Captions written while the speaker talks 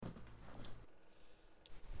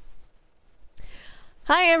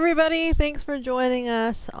Hi everybody, thanks for joining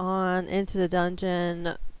us on Into the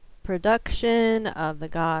Dungeon production of The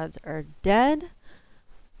Gods Are Dead.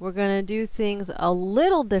 We're going to do things a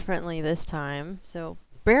little differently this time, so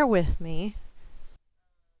bear with me.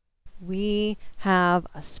 We have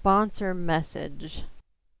a sponsor message.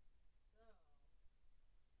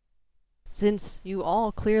 Since you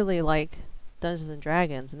all clearly like Dungeons and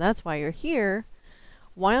Dragons, and that's why you're here,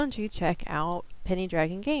 why don't you check out Penny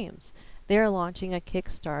Dragon Games? They are launching a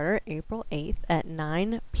Kickstarter April 8th at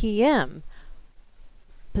 9 p.m.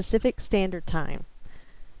 Pacific Standard Time,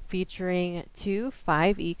 featuring 2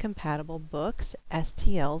 5e compatible books,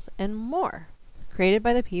 STLs, and more. Created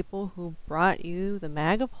by the people who brought you the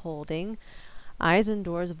Mag of Holding,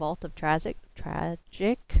 Eisendore's Vault of Tragic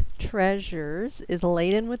Treasures is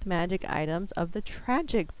laden with magic items of the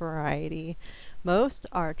tragic variety. Most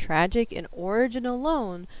are tragic in origin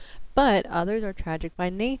alone, but others are tragic by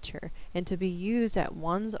nature and to be used at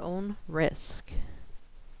one's own risk.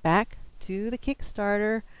 Back to the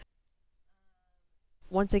Kickstarter.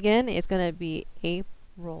 Once again, it's going to be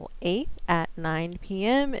April 8th at 9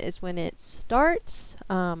 p.m. is when it starts.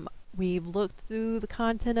 We've looked through the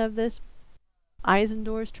content of this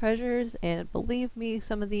Eisendore's Treasures, and believe me,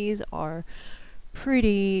 some of these are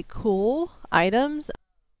pretty cool items,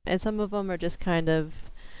 and some of them are just kind of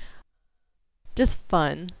just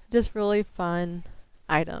fun, just really fun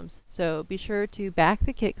items. So be sure to back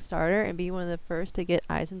the Kickstarter and be one of the first to get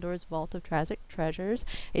Eisendore's Vault of Tragic Treasures,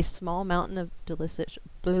 a small mountain of delicious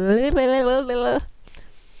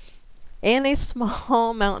and a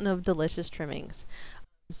small mountain of delicious trimmings.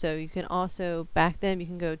 So you can also back them. You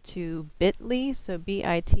can go to bit.ly, so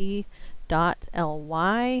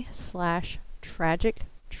bit.ly/tragic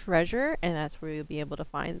treasure, and that's where you'll be able to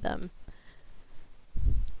find them.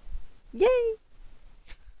 Yay!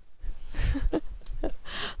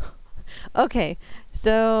 Okay,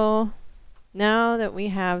 so now that we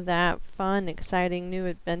have that fun, exciting new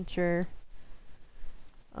adventure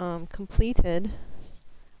completed,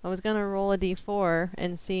 I was going to roll a d4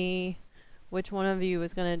 and see which one of you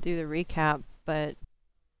was going to do the recap, but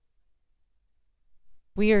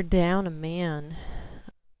we are down a man.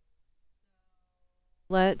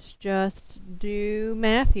 Let's just do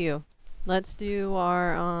Matthew. Let's do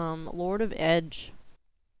our Lord of Edge.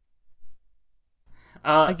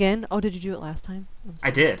 Again? Oh, did you do it last time?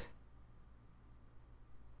 I did.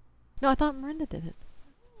 No, I thought Marinda did it.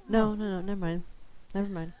 No, never mind.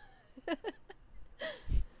 Alright,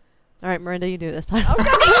 Marinda, you do it this time.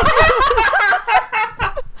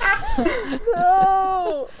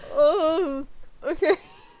 No! Oh, okay.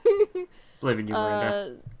 Believe in you,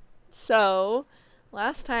 Marinda. So,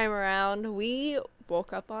 last time around, we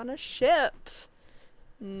woke up on a ship.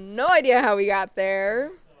 No idea how we got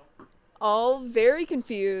there. All very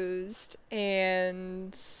confused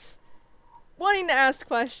and wanting to ask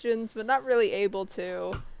questions, but not really able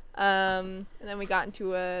to. And then we got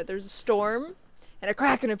into there's a storm, and a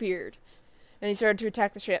kraken appeared, and he started to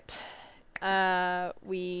attack the ship.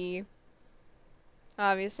 We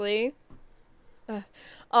obviously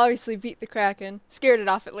beat the kraken, scared it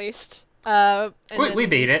off at least. We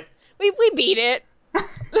beat it. We beat it.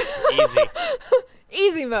 Easy.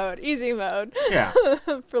 Easy mode. Yeah.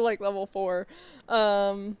 For like level 4.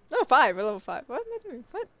 No, 5. We're level 5. What am I doing?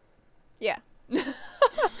 What? Yeah. Why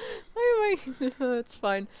am I? It's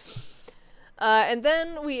fine. And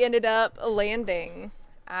then we ended up landing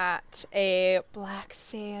at a black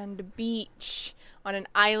sand beach on an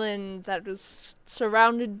island that was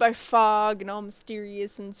surrounded by fog and all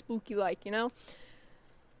mysterious and spooky like, you know?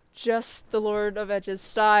 Just the Lord of Edge's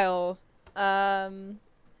style.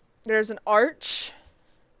 There's an arch,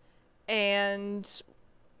 and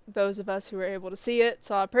those of us who were able to see it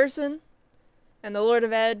saw a person, and the Lord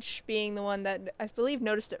of Edge, being the one that I believe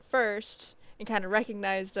noticed it first and kind of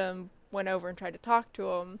recognized him, went over and tried to talk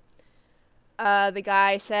to him. The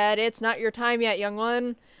guy said, "It's not your time yet, young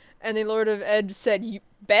one," and the Lord of Edge said, "You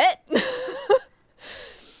bet?"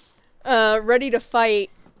 Ready to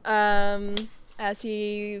fight, as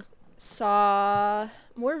he saw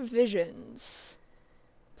more visions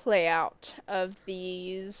play out of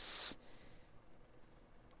these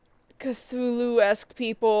Cthulhu-esque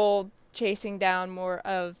people chasing down more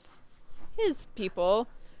of his people.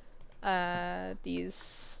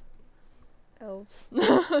 These elves.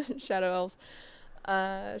 Shadow elves.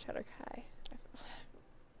 Shadow Kai.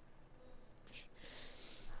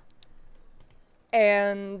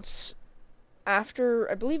 And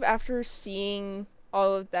after seeing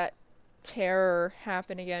all of that terror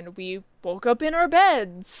happen again, we woke up in our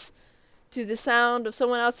beds to the sound of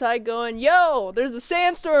someone outside going, "Yo, there's a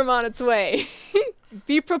sandstorm on its way.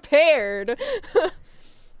 Be prepared."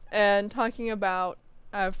 and talking about,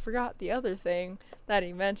 I forgot the other thing that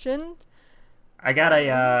he mentioned. I got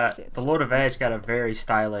the Lord of Edge got a very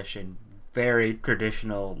stylish and very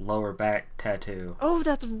traditional lower back tattoo. Oh,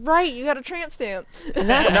 that's right. You got a tramp stamp.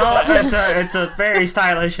 No, it's a very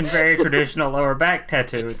stylish and very traditional lower back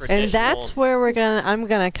tattoo. And that's where I'm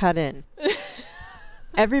gonna cut in.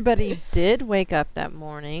 Everybody did wake up that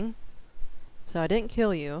morning, so I didn't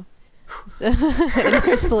kill you in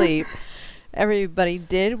your sleep. Everybody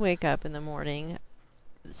did wake up in the morning.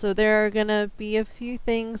 So there are gonna be a few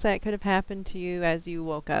things that could have happened to you as you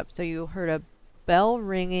woke up. So you heard a bell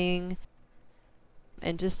ringing.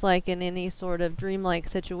 And just like in any sort of dreamlike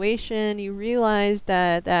situation, you realize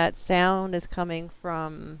that that sound is coming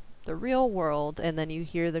from the real world, and then you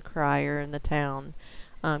hear the crier in the town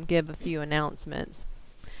give a few announcements.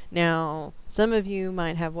 Now, some of you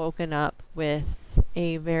might have woken up with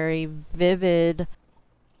a very vivid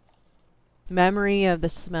memory of the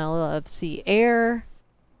smell of sea air.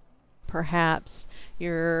 Perhaps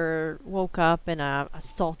you woke up in a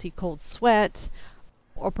salty cold sweat.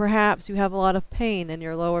 Or perhaps you have a lot of pain in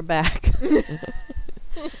your lower back.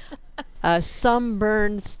 A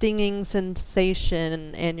sunburn, stinging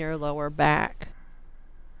sensation in your lower back.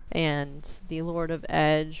 And the Lord of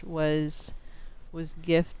Edge was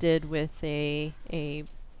gifted with a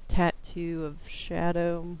tattoo of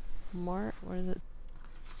Shadow Mark. What is it?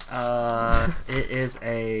 It is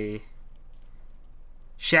a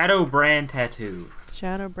Shadow brand tattoo.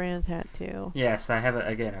 Shadow brand tattoo. Yes, I have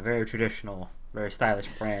a very traditional, very stylish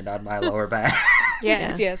brand on my lower back.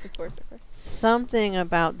 Yes, of course. Something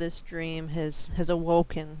about this dream has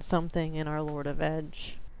awoken something in our Lord of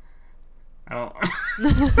Edge. I don't.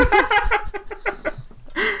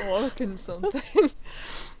 Awoken something.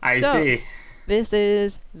 I see. This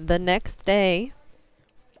is the next day.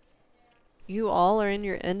 You all are in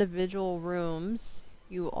your individual rooms.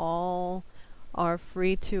 You all are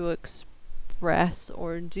free to express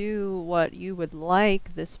or do what you would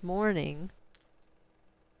like this morning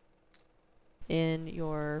in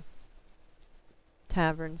your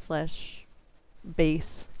tavern /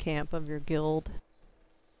 base camp of your guild.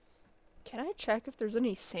 Can I check if there's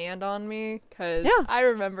any sand on me? Because Yeah. I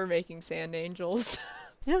remember making sand angels.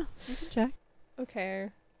 Yeah, you can check.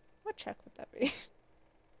 Okay. What check would that be?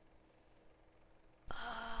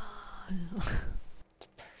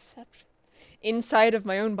 Perception. Inside of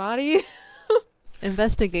my own body?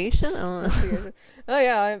 Investigation? I don't know. Oh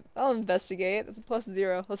yeah, I'll investigate. That's a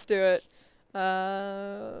 +0. Let's do it.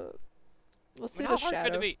 Let's see the how hard shadow.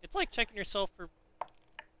 could it be? It's like checking yourself for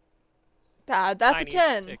That's tiny a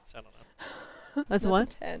 10. ticks. I don't know. That's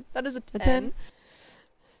what? A 10. That is a 10. A 10?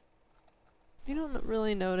 You don't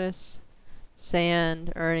really notice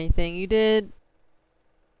sand or anything. You do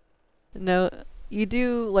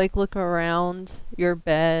look around your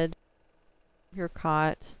bed, your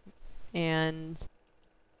cot, and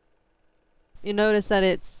you notice that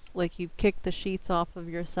it's like you've kicked the sheets off of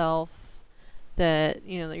yourself, that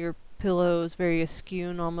your pillow is very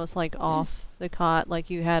askew, almost like off the cot, like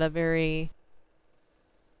you had a very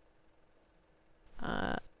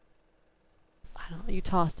I don't know, you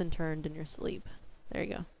tossed and turned in your sleep. There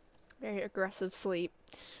you go. Very aggressive sleep.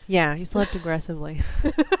 Yeah, you slept aggressively.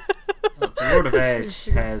 The Lord of Edge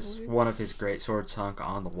has one of his great swords hung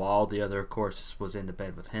on the wall. The other, of course, was in the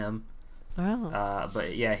bed with him. Wow.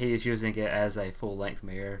 But yeah, he is using it as a full-length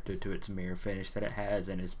mirror due to its mirror finish that it has,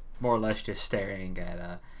 and is more or less just staring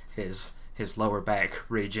at his lower back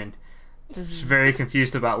region. He's very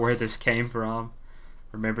confused about where this came from,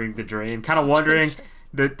 remembering the dream. Kind of wondering,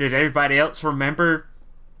 did everybody else remember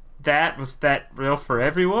that? Was that real for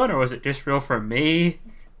everyone, or was it just real for me?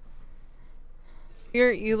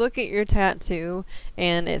 You look at your tattoo,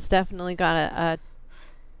 and it's definitely got a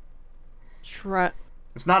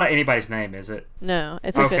It's not anybody's name, is it? No,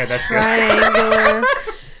 it's like okay, a that's triangular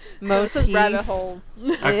motif. It says rabbit hole.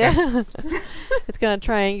 Okay. Yeah. It's got a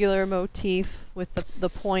triangular motif with the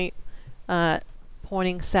point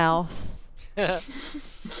pointing south.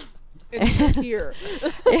 Into here.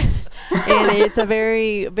 And it's a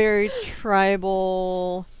very, very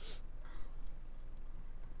tribal,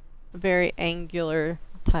 very angular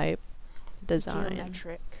type design.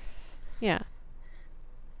 Geometric. Yeah.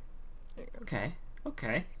 Okay.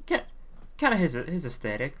 Kind of his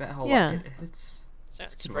aesthetic. That whole it's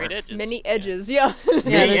Straight edges. Many edges, yeah. Yeah,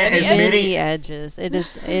 Many there's edges. many edges.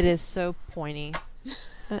 It is so pointy.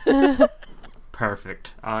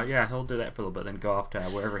 Perfect. Yeah, he'll do that for a little bit, then go off to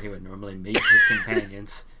wherever he would normally meet his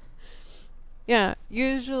companions. Yeah,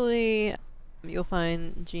 usually you'll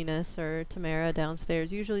find Genus or Tamara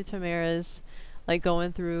downstairs. Usually Tamara's like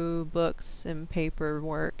going through books and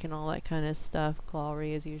paperwork and all that kind of stuff,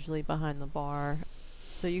 Clary is usually behind the bar.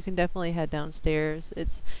 So you can definitely head downstairs.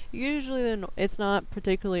 It's usually it's not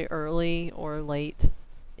particularly early or late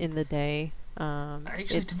in the day.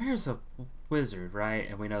 Actually, Tamara's a wizard, right?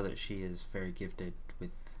 And we know that she is very gifted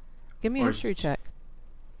with... Give me a history check.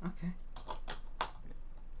 Okay.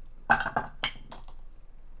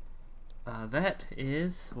 That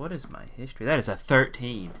is... What is my history? That is a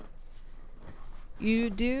 13. You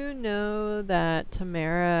do know that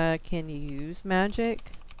Tamara can use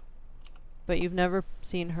magic, but you've never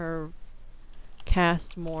seen her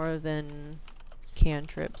cast more than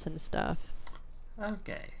cantrips and stuff.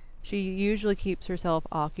 Okay. She usually keeps herself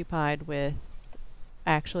occupied with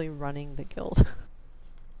actually running the guild.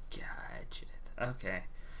 Gotcha. Okay.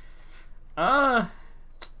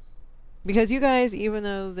 Because you guys, even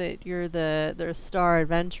though that you're the star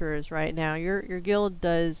adventurers right now, your guild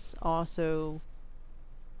does also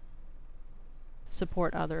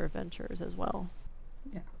support other adventurers as well.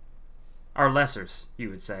 Yeah. Our lessers, you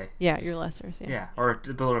would say. Yeah, your lessers, yeah. Yeah, or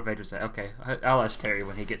the Lord of Edge would say, okay, I'll ask Terry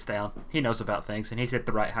when he gets down. He knows about things, and he's at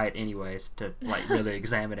the right height anyways to, like, really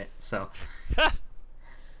examine it, so... Oh,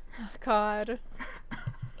 God.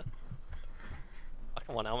 Oh,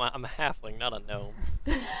 come on, I'm a halfling, not a gnome.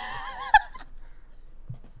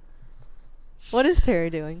 What is Terry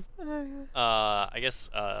doing? I guess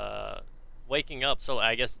waking up. So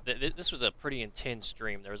I guess this was a pretty intense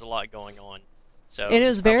dream. There was a lot going on. So It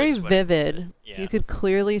is he's probably very sweating a vivid. bit. Yeah. You could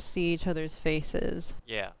clearly see each other's faces.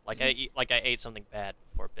 Yeah, like I ate something bad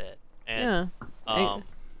before bed. Yeah. And It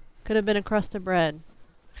could have been a crust of bread.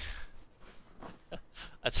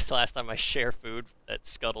 that's the last time I share food that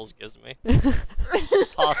Scuttles gives me.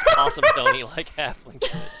 Possums don't eat like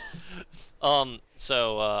halflings.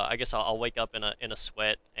 So I guess I'll wake up in a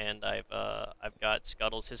sweat, and I've got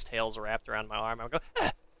Scuttles. His tail's wrapped around my arm. I'll go,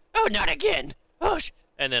 oh, not again! Oh,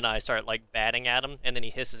 and then I start like batting at him, and then he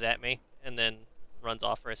hisses at me, and then runs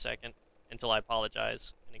off for a second until I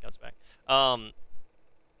apologize, and he comes back.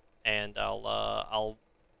 And I'll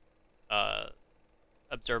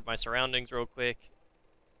observe my surroundings real quick,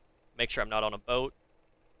 make sure I'm not on a boat.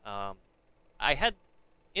 I had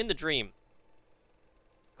in the dream,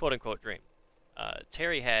 quote unquote dream,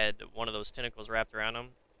 Terry had one of those tentacles wrapped around him.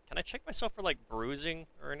 Can I check myself for like bruising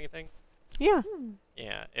or anything? Yeah.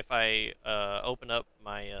 Yeah, if I open up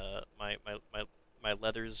my my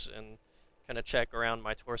leathers and kind of check around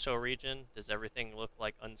my torso region, does everything look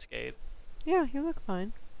like unscathed? Yeah, you look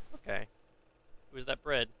fine. Okay. It was that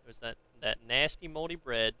bread. It was that nasty moldy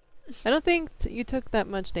bread. I don't think you took that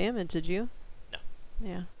much damage, did you? No.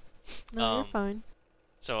 Yeah. No, you're fine.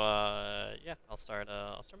 So yeah, I'll start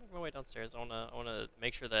making my way downstairs. I wanna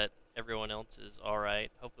make sure that everyone else is all right.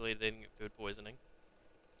 Hopefully they didn't get food poisoning.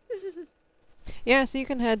 Yeah, so you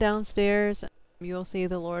can head downstairs. You'll see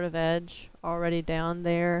the Lord of Edge already down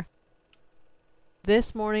there.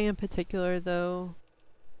 This morning in particular, though,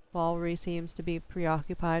 Valry seems to be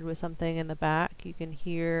preoccupied with something in the back. You can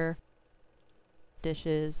hear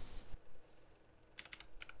dishes,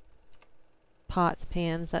 pots,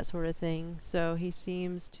 pans, that sort of thing. So he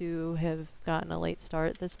seems to have gotten a late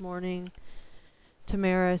start this morning.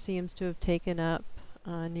 Tamara seems to have taken up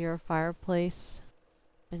near a fireplace,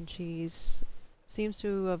 and seems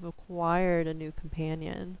to have acquired a new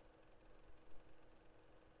companion.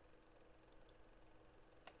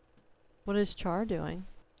 What is Char doing?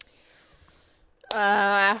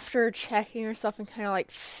 After checking herself and kind of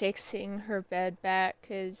like fixing her bed back,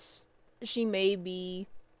 because she may be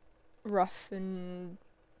rough and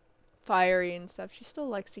fiery and stuff, she still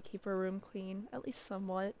likes to keep her room clean, at least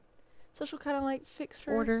somewhat. So she'll kind of like fix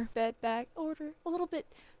her bed back, order a little bit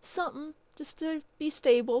something just to be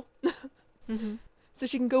stable. Mm-hmm. So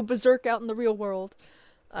she can go berserk out in the real world.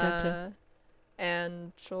 Gotcha.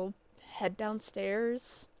 And she'll head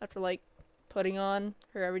downstairs after like putting on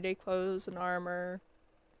her everyday clothes and armor,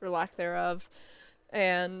 or lack thereof,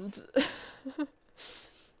 and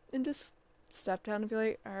and just step down and be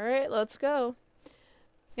like, alright, let's go.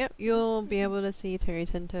 Yep, you'll be able to see Terry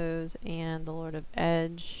Tintos and the Lord of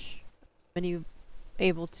Edge, and you're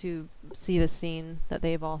able to see the scene that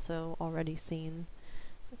they've also already seen.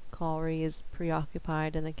 Clary is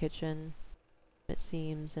preoccupied in the kitchen, it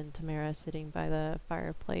seems, and Tamara sitting by the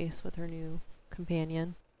fireplace with her new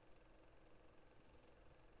companion.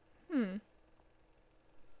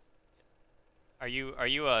 Are you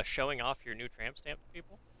showing off your new tramp stamp to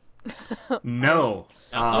people? No.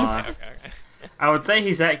 Okay. I would say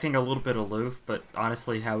he's acting a little bit aloof, but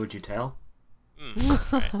honestly, how would you tell?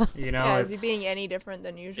 Right. You know, Yeah, is he being any different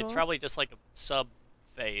than usual? It's probably just like a sub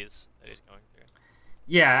phase that he's going through.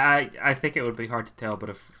 Yeah, I think it would be hard to tell, but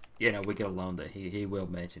if we get alone, that he will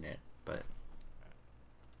mention it. But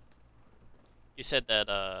You said that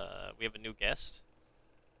we have a new guest.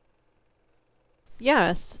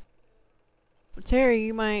 Yes. Terry,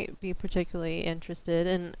 you might be particularly interested,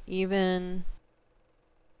 and even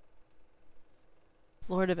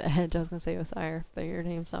Lord of Edge. I was going to say Osire, but your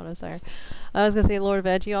name's not Osire. I was going to say Lord of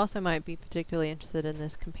Edge. You also might be particularly interested in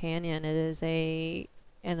this companion. It is an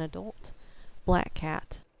adult black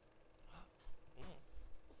cat.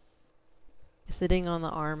 Sitting on the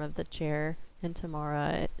arm of the chair, and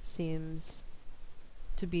Tamara seems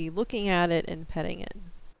to be looking at it and petting it.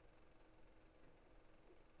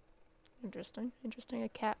 Interesting. A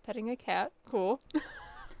cat petting a cat. Cool.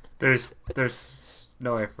 there's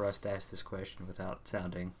no way for us to ask this question without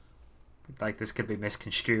sounding like this could be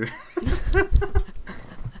misconstrued.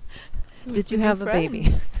 Did you have a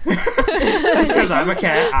baby? Just because I'm a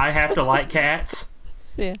cat, I have to like cats.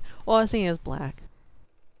 Yeah. Well, I was thinking it was black.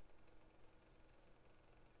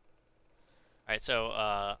 All right, so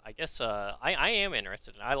I guess I am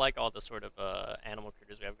interested. I like all the sort of animal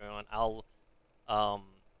critters we have going on.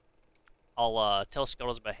 I'll tell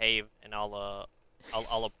Scuttles to behave, and I'll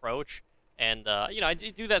approach, and I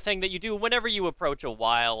do that thing that you do whenever you approach a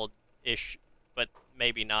wild-ish, but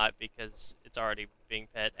maybe not because it's already being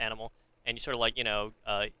pet animal, and you sort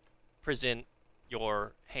of present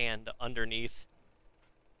your hand underneath,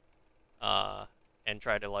 and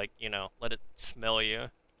try to let it smell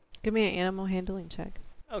you. Give me an animal handling check.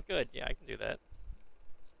 Oh, good. Yeah, I can do that.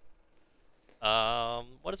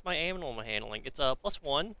 What is my animal handling? It's a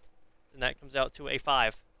 +1, and that comes out to a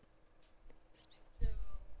 5.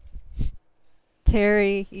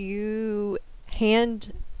 Terry, you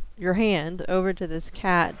hand your hand over to this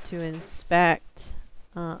cat to inspect.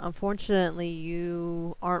 Unfortunately,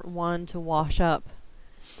 you aren't one to wash up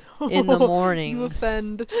in the mornings. You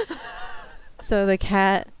offend. So the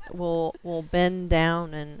cat will bend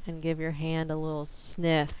down and give your hand a little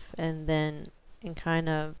sniff and kind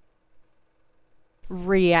of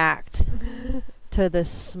react to the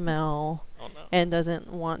smell. Oh, no. And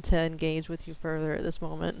doesn't want to engage with you further at this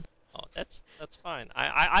moment. Oh, that's fine.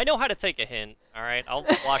 I know how to take a hint. All right, I'll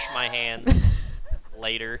wash my hands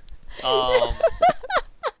later.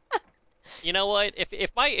 You know what?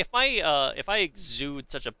 If I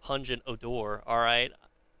exude such a pungent odor, all right,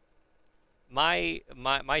 my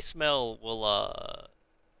smell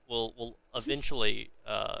will eventually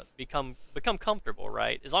become comfortable,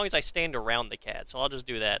 right? As long as I stand around the cat. So I'll just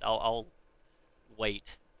do that. I'll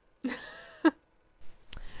wait.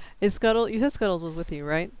 Is Scuttles? You said Scuttles was with you,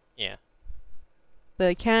 right? Yeah.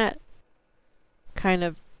 The cat kind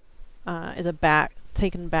of is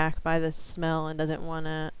taken back by the smell and doesn't want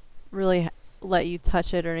to really let you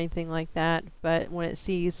touch it or anything like that. But when it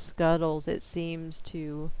sees Scuttles, it seems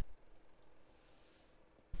to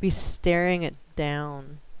be staring it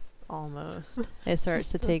down almost. It starts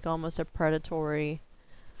to take almost a predatory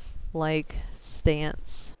like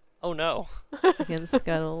stance Oh no. against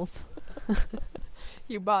Scuttles.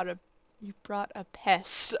 You brought a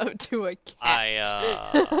pest to a cat.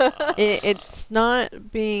 It's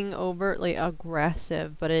not being overtly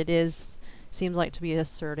aggressive, but it seems like to be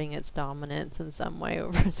asserting its dominance in some way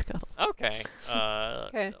over Scuttles. Okay.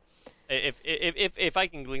 Okay. If I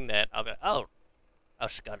can glean that, I'll be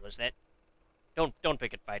Scuttles, that don't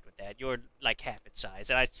pick a fight with that. You're like half its size,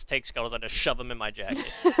 and I just take Scuttles and just shove him in my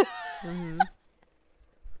jacket. Mm-hmm.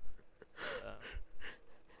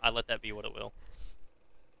 I let that be what it will.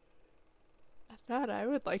 I thought I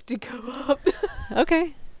would like to go up.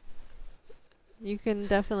 Okay. You can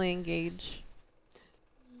definitely engage.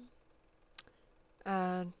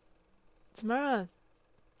 Tamara,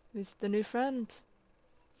 who's the new friend?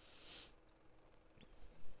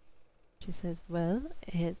 She says, well,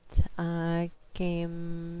 it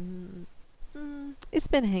came... it's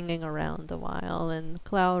been hanging around a while, and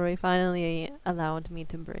Clowry finally allowed me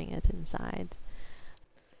to bring it inside.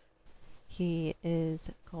 He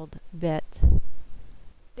is called Bet.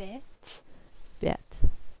 Bet? Bet.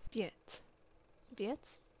 Bet.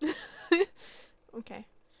 Bet? Okay.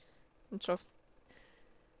 And so,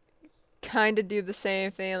 kind of do the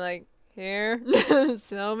same thing, like, here,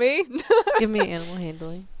 smell me. Give me animal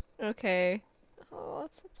handling. Okay. Oh,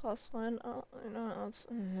 it's a +1. Oh, no, it's,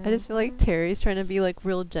 I just feel like Terry's trying to be like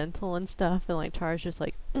real gentle and stuff, and like Char's just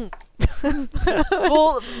like,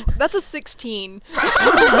 Well, that's a 16.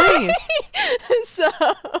 oh, nice.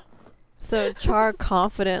 So Char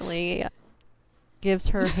confidently gives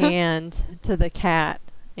her hand to the cat,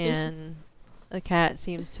 and the cat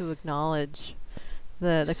seems to acknowledge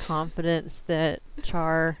the confidence that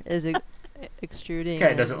Char is extruding.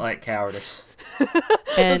 Cat doesn't like cowardice.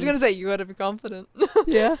 I was gonna say you gotta be confident.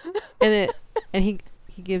 Yeah, and he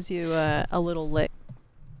gives you a little lick.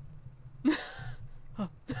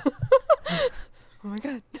 Oh my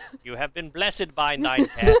god! You have been blessed by 9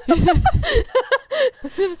 Cat. I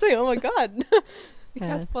was gonna say, oh my god. The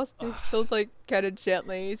cat's possibly feels like Cat would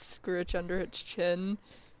gently scritch under its chin.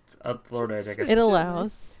 Lord, I guess. It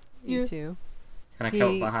allows you Yeah. to. Can I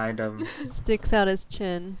come behind him? Sticks out his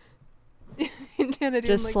chin Kinda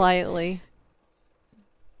just like, slightly.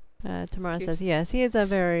 Tamara Cute. says yes. He is a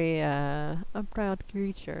very a proud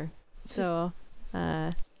creature, so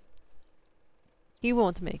he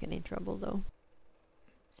won't make any trouble though.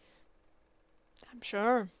 I'm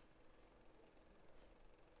sure.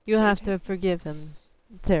 You have to forgive him,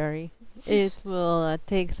 Terry. It will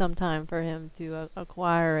take some time for him to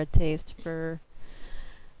acquire a taste for.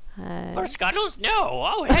 For Scuttles? No!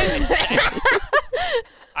 Oh, heavens!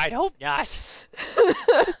 I'd hope not.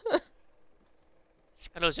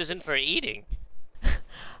 Scuttles isn't for eating.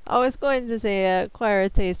 I was going to say acquire a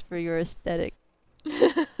taste for your aesthetic.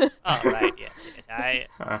 Oh, right, yes.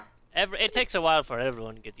 Huh. It takes a while for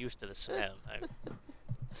everyone to get used to the smell.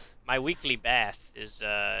 My weekly bath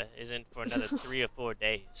isn't for another 3 or 4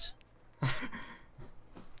 days.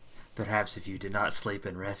 Perhaps if you did not sleep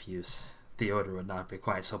in refuse, the odor would not be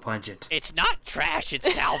quite so pungent. It's not trash,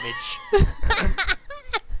 it's salvage.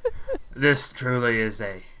 This truly is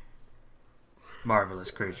a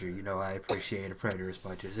marvelous creature. You know, I appreciate a predator as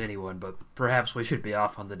much as anyone, but perhaps we should be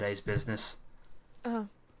off on the day's business. Oh,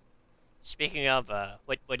 Speaking of,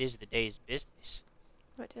 what is the day's business?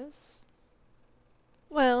 what is?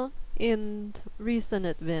 Well, in recent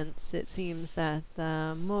events, it seems that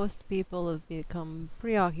most people have become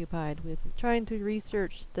preoccupied with trying to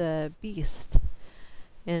research the beast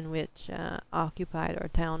in which occupied our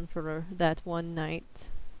town for that one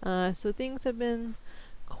night. So things have been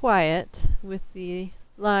quiet with the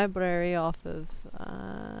library off of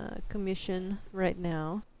commission right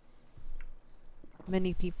now.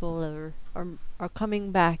 Many people are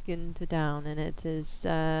coming back into town, and it has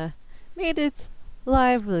made it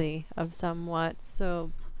lively of somewhat.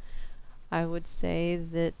 So I would say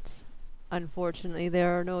that unfortunately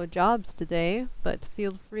there are no jobs today, but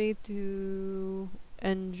feel free to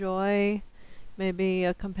enjoy. Maybe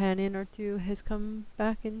a companion or two has come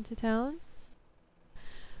back into town,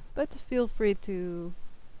 but feel free to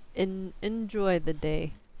enjoy the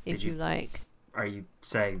day if Did you you- like. Are you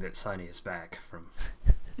saying that Sonny is back from...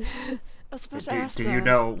 I was supposed to Do, ask do that. you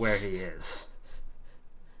know where he is?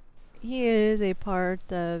 He is a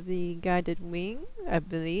part of the guided wing, I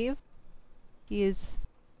believe.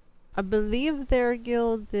 I believe their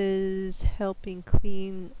guild is helping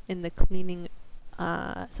clean in the cleaning,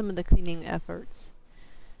 some of the cleaning efforts.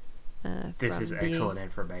 This from is the- excellent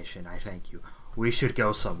information. I thank you. We should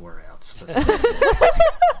go somewhere else.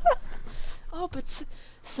 Oh, but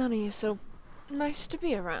Sonny is so nice to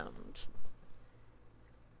be around.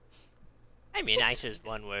 I mean, nice is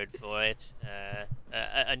one word for it.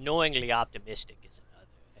 Annoyingly optimistic is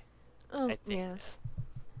another. Oh, I think, yes.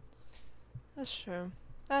 That's true.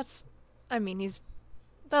 I mean, he's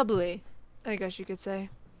bubbly, I guess you could say.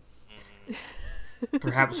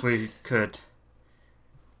 Perhaps we could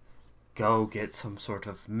go get some sort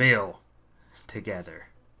of meal together.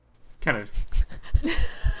 Kind of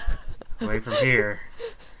away from here.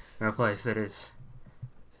 In a place that is...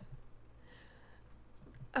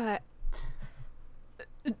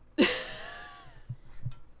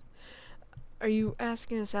 Are you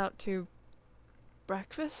asking us out to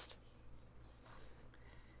breakfast?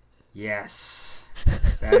 Yes.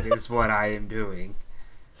 That is what I am doing.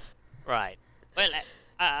 Right. Well,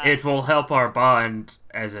 It will help our bond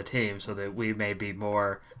as a team so that we may be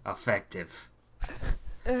more effective.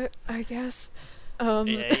 I guess.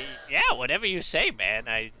 yeah, whatever you say, man.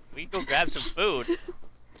 We can go grab some food.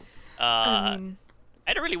 I mean,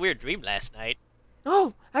 I had a really weird dream last night.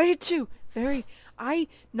 oh, I did too. I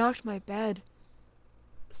knocked my bed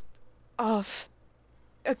off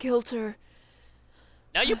a kilter.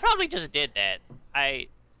 No, you probably just did that. I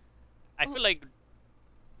feel like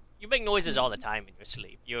you make noises all the time in your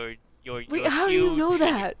sleep. You're Wait, how do you huge. know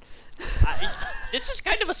that? This is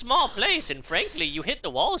kind of a small place, and frankly, you hit the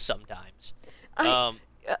walls sometimes.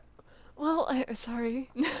 Well, sorry.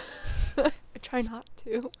 I try not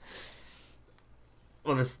to.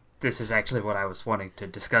 Well, this is actually what I was wanting to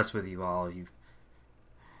discuss with you all. You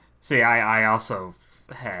see, I also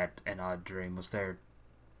had an odd dream. Was there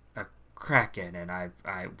a kraken? And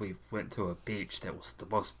we went to a beach that was the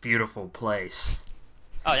most beautiful place.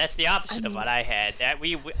 Oh, that's the opposite of what I had.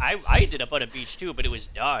 I ended up on a beach too, but it was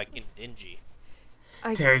dark and dingy.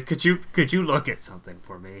 Terry, could you look at something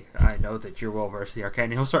for me? I know that you're well versed in the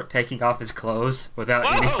arcane. He'll start taking off his clothes without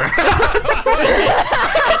any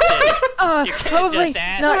You can't just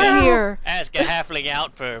ask a halfling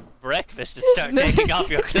out for breakfast and start taking off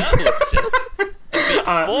your clothes.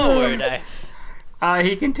 Forward.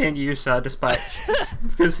 He continues, despite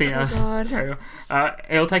because he Terry,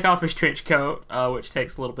 he'll take off his trench coat, which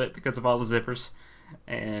takes a little bit because of all the zippers,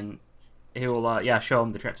 and he will show him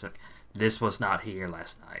the trench coat. This was not here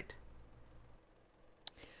last night.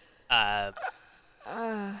 And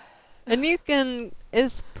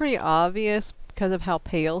it's pretty obvious because of how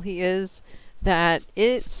pale he is that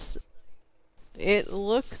it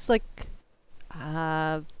looks like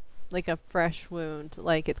a fresh wound,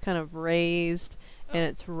 like it's kind of raised and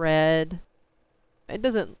it's red. It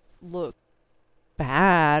doesn't look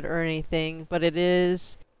bad or anything, but it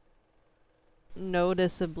is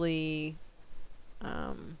noticeably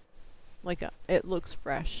it looks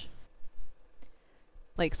fresh.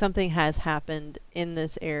 Like something has happened in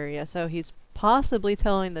this area, so he's possibly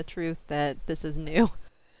telling the truth that this is new.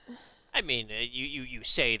 I mean, you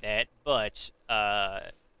say that, but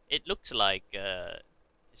it looks like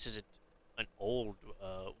this is an old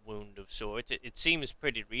wound of sorts. It seems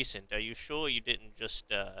pretty recent. Are you sure you didn't just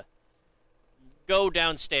go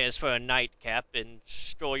downstairs for a nightcap and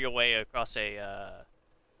stroll your way across an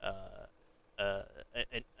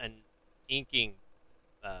inking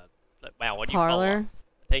what do you call it?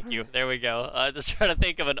 Thank you. There we go. Just trying to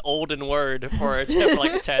think of an olden word for it,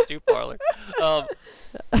 like a tattoo parlor.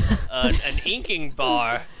 An inking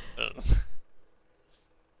bar. A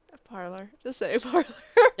parlor. Just say parlor.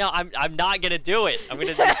 No, I'm not gonna do it. I'm gonna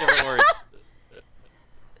use different words.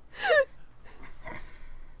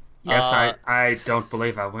 Yes, I don't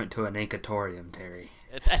believe I went to an inkatorium, Terry.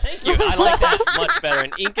 Thank you. I like that much better.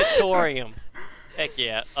 An inkatorium. Heck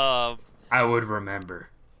yeah. I would remember.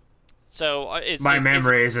 So my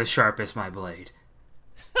memory is as sharp as my blade,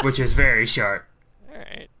 which is very sharp. All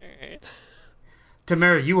right.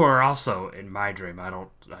 Tamara, you are also in my dream. I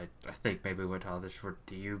think maybe we went to all this.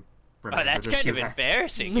 Do you remember that's this? kind of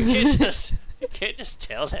embarrassing. You can't just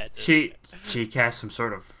tell that. She cast some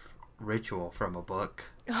sort of ritual from a book.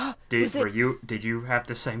 Did you have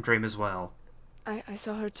the same dream as well? I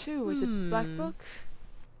saw her too. Was it Black Book?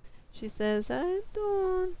 She says, I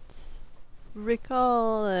don't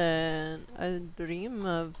recall a dream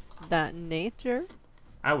of that nature.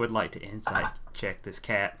 I would like to insight check this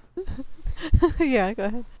cat. Yeah, go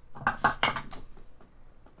ahead.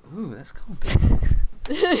 Ooh, that's cool.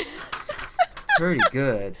 Pretty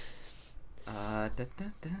good. That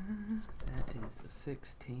is a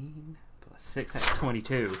 16 plus 6. That's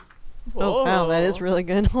 22. Oh, wow, that is really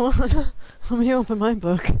good. Hold on. Let me open my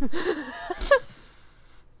book.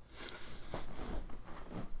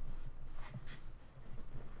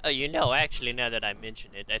 Actually, now that I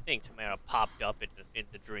mention it, I think Tamara popped up in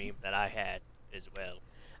the dream that I had as well.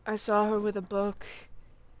 I saw her with a book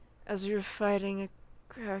as we were fighting a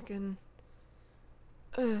kraken.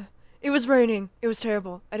 It was raining. It was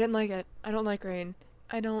terrible. I didn't like it. I don't like rain.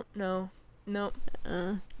 I don't know. Nope.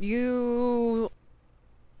 You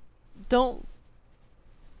don't...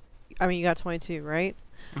 I mean, you got 22, right?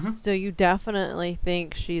 Mm-hmm. So you definitely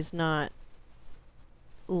think she's not...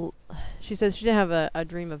 She says she didn't have a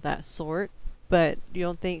dream of that sort, but you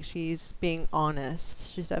don't think she's being honest.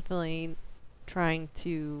 She's definitely trying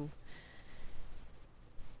to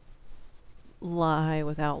lie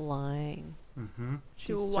without lying. Mm-hmm.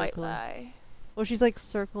 Do a white lie. Well, she's like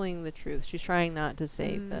circling the truth. She's trying not to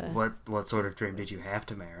say the... What sort of dream did you have,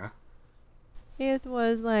 Tamara? It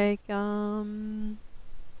was like, it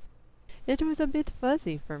was a bit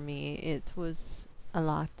fuzzy for me. It was a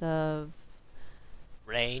lot of...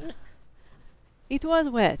 Rain? It was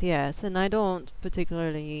wet, yes, and I don't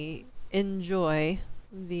particularly enjoy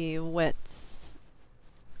the wet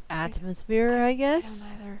atmosphere, I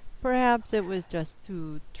guess. I don't either. Perhaps it was just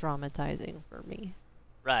too traumatizing for me.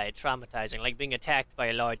 Right, traumatizing, like being attacked by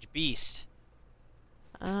a large beast.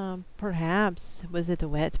 Perhaps. Was it a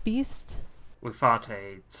wet beast? We fought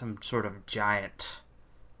some sort of giant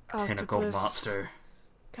tentacle Octopus monster.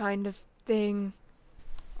 kind of thing.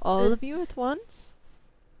 All of you at once?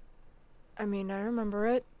 I mean, I remember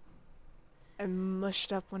it. I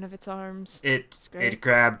mushed up one of its arms. It great.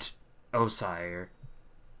 grabbed Osire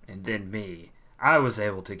and then me. I was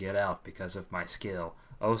able to get out because of my skill.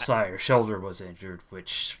 Osire's shoulder was injured,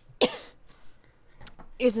 which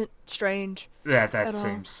isn't strange. that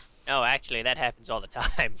seems... Oh, actually, that happens all the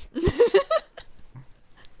time.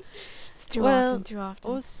 It's too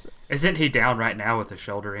often. Isn't he down right now with a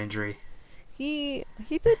shoulder injury?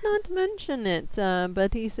 He did not mention it,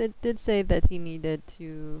 but he did say that he needed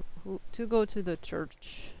to go to the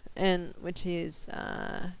church, in which his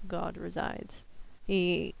God resides.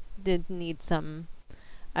 He did need some,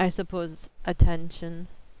 I suppose, attention.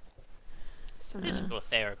 Some Physical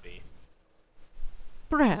therapy.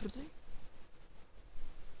 Perhaps.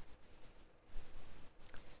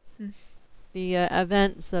 The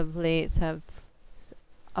events of late have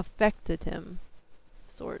affected him,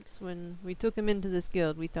 sorts. When we took him into this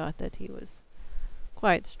guild, we thought that he was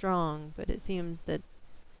quite strong, but it seems that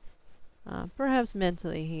perhaps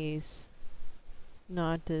mentally he's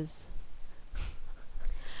not as...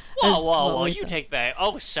 Whoa, you take back.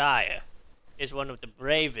 Oh, sire is one of the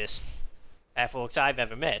bravest half-orcs I've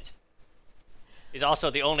ever met. He's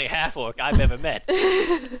also the only half-orc I've ever met.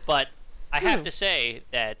 But I have to say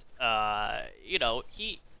that,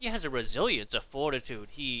 he has a resilience, a fortitude.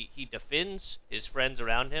 He defends his friends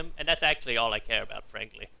around him, and that's actually all I care about,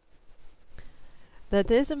 frankly.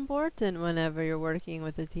 That is important whenever you're working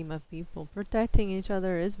with a team of people. Protecting each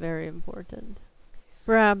other is very important.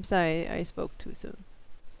 Perhaps I spoke too soon.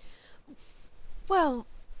 Well,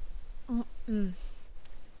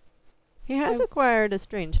 He has acquired a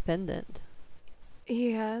strange pendant.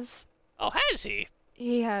 he has. Oh, has he?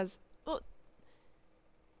 He has. Well,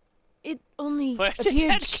 it only Where did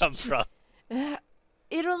appeared. that come from?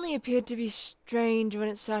 It only appeared to be strange when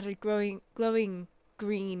it started glowing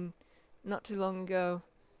green, not too long ago.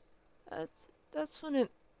 That's when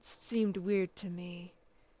it seemed weird to me.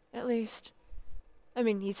 At least, I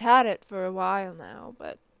mean, he's had it for a while now,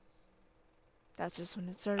 but that's just when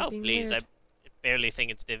it started Oh, being please, weird. I barely think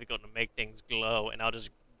it's difficult to make things glow, and I'll just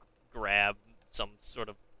grab some sort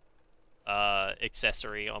of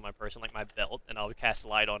accessory on my person, like my belt, and I'll cast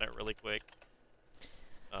light on it really quick.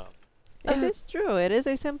 It is true. It is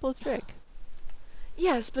a simple trick.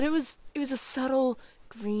 Yes, but it was a subtle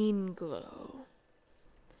green glow.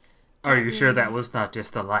 Are you sure that was not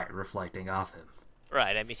just the light reflecting off him?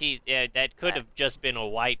 Right, I mean, that could have just been a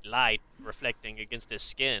white light reflecting against his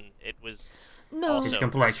skin. It was No, His Also-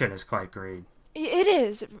 complexion is quite green. it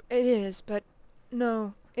is, but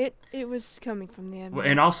no, it was coming from the Well, ambient.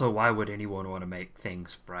 and also, why would anyone want to make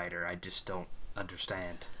things brighter? I just don't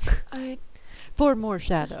understand. For more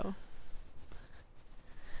shadow.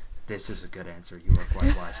 This is a good answer. You are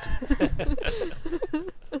quite wise to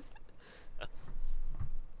me.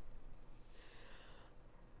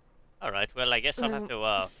 all right. Well, I guess I'll have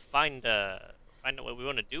to find out what we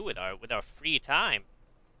want to do with our free time.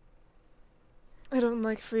 I don't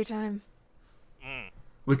like free time.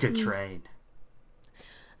 We could train.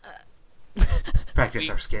 Practice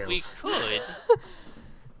our We skills. could,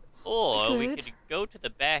 or we could. could go to the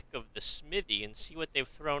back of the smithy and see what they've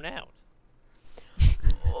thrown out.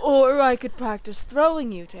 Or I could practice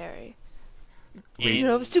throwing you, Terry. We You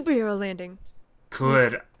know, superhero landing.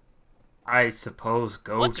 could, I suppose,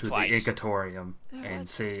 go Once or to the twice. Incatorium and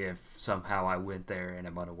see if somehow I went there and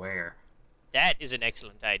am unaware. That is an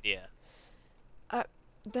excellent idea.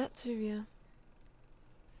 That too, yeah.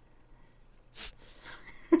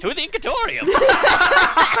 To the Incatorium.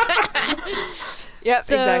 Yep,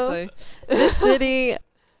 So- exactly. The city,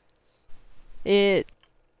 it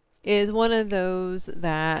is one of those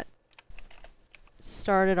that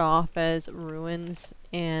started off as ruins,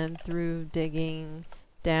 and through digging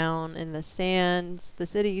down in the sands, the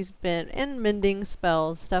city's been, and mending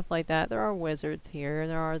spells, stuff like that. There are wizards here.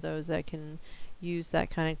 There are those that can use that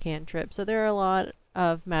kind of cantrip. So there are a lot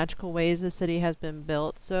of magical ways the city has been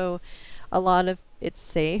built. So a lot of it's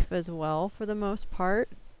safe as well for the most part.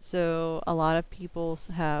 So a lot of people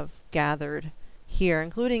have gathered here,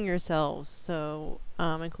 including yourselves, so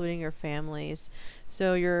including your families.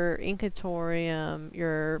 So your Incatorium,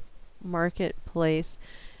 your marketplace,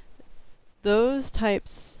 those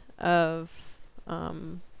types of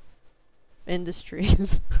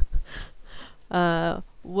industries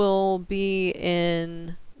will be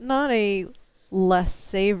in not a less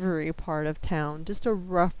savory part of town, just a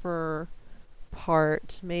rougher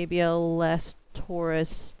part, maybe a less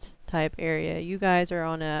tourist type area. You guys are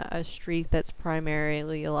on a street that's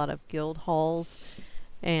primarily a lot of guild halls,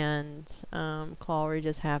 and Clawry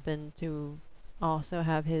just happened to also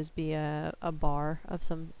have his be a bar of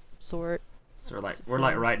some sort. So we're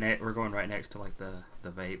going right next to like the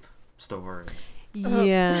vape store.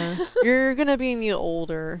 Yeah, you're gonna be in the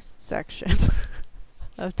older section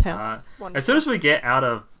of town. As soon as we get out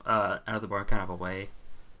of the bar, kind of away,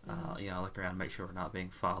 look around, make sure we're not being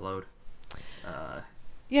followed.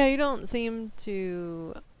 Yeah, you don't seem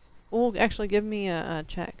to. Well, actually, give me a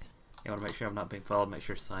check. I want to make sure I'm not being followed. Make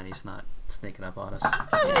sure Signy's not sneaking up on us.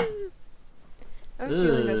 I have a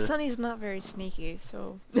feeling that Ugh. Sunny's not very sneaky,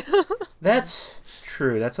 so... That's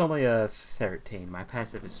true. That's only a 13. My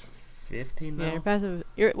passive is 15 though.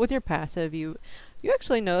 Yeah, with your passive, you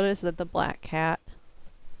actually notice that the black cat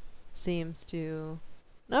seems to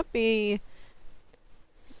not be.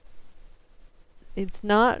 It's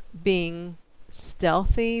not being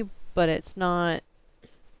stealthy, but it's not.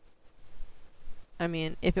 I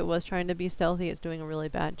mean, if it was trying to be stealthy, it's doing a really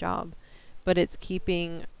bad job. But it's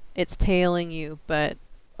tailing you, but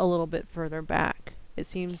a little bit further back. It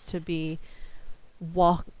seems to be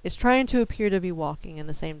it's trying to appear to be walking in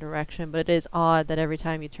the same direction, but it is odd that every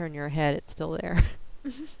time you turn your head, it's still there.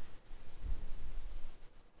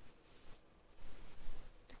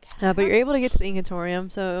 But you're able to get to the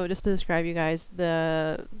Incantorium. So just to describe you guys,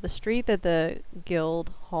 the street that the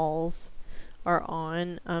guild halls are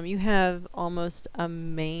on, you have almost a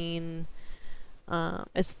main.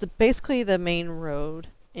 It's basically the main road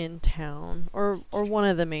in town, or one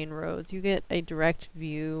of the main roads. You get a direct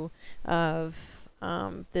view of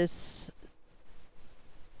this.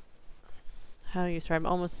 How do you describe it?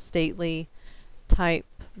 Almost stately type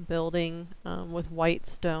building with white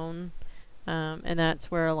stone. And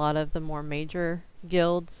that's where a lot of the more major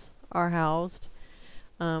guilds are housed.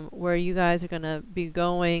 Where you guys are going to be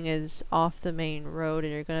going is off the main road,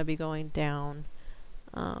 and you're going to be going down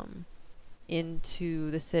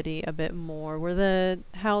into the city a bit more, where the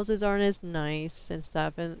houses aren't as nice and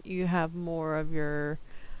stuff, and you have more of your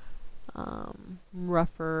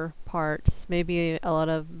rougher parts. Maybe a lot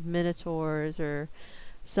of minotaurs or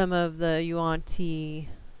some of the Yuan-Ti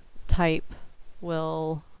type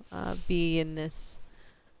will be in this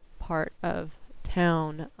part of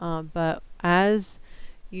town, but as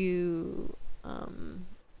you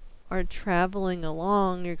are traveling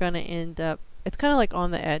along, you're gonna end up. It's kind of like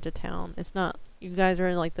on the edge of town. It's not. You guys are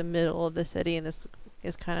in like the middle of the city, and this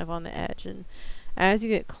is kind of on the edge. And as you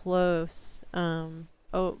get close, I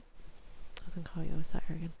was gonna call you Osire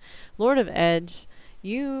again, Lord of Edge.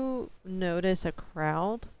 You notice a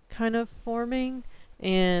crowd kind of forming.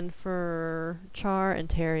 And for Char and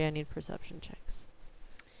Terry, I need perception checks.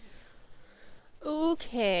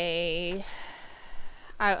 Okay.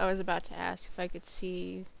 I was about to ask if I could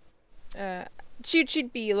see...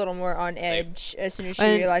 she'd be a little more on edge as soon as she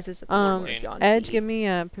realizes that there's more John Edge, T. give me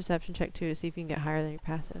a perception check, too, to see if you can get higher than your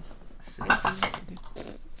passive.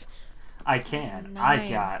 I can. 9. I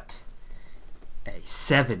got a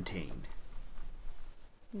 17.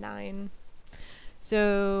 9.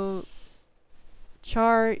 So...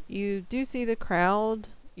 Char, you do see the crowd.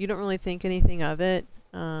 You don't really think anything of it.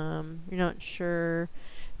 You're not sure.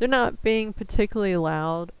 They're not being particularly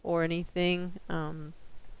loud or anything.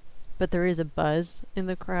 But there is a buzz in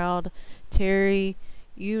the crowd. Terry,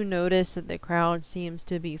 you notice that the crowd seems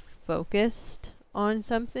to be focused on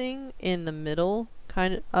something in the middle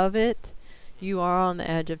kind of it. You are on the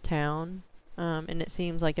edge of town. And it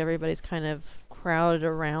seems like everybody's kind of crowded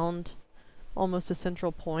around almost a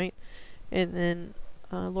central point. And then,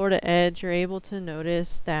 Lord of Edge, you're able to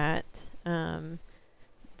notice that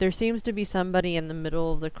there seems to be somebody in the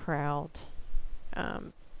middle of the crowd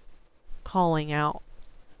calling out.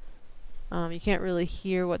 You can't really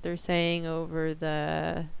hear what they're saying over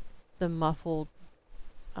the muffled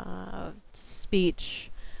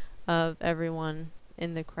speech of everyone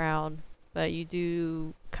in the crowd, but you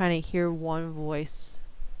do kind of hear one voice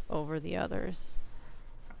over the others.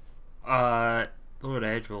 Lord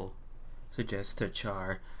Edge will suggest to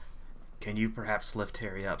Char, can you perhaps lift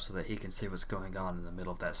Terry up so that he can see what's going on in the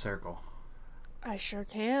middle of that circle? I sure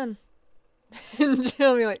can. And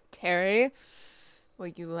she'll be like, Terry, will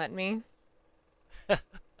you let me?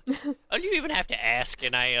 Oh, you even have to ask,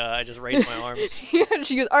 and I just raise my arms. Yeah, and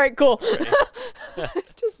she goes, alright, cool.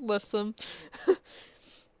 Right. Just lifts him.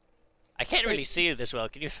 I can't really see you this well.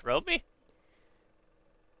 Can you throw me?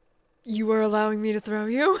 You are allowing me to throw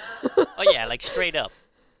you? Oh yeah, like straight up.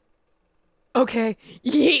 Okay,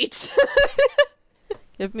 yeet!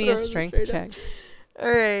 Give me a Throw them strength straight check. up.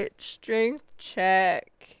 Alright, strength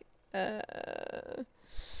check.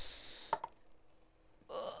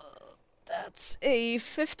 That's a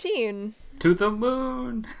 15. To the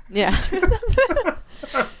moon! Yeah.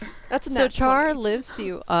 That's a So nat Char 20. lifts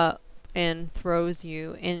you up and throws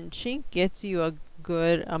you, and she gets you a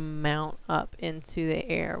good amount up into the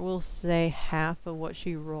air. We'll say half of what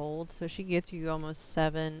she rolled, so she gets you almost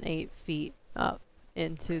 7-8 feet up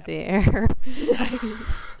into the air.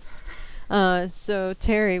 So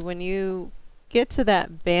Terry, when you get to that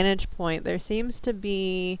vantage point, there seems to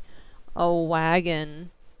be a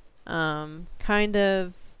wagon, kind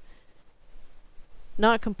of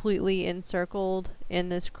not completely encircled in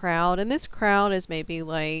this crowd, and this crowd is maybe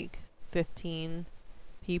like 15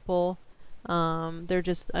 people. They're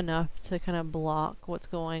just enough to kind of block what's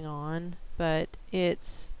going on, but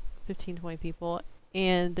it's 15, 20 people,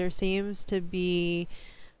 and there seems to be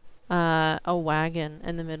a wagon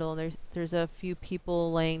in the middle, and there's a few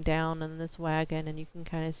people laying down in this wagon, and you can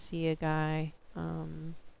kind of see a guy.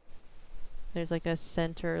 There's like a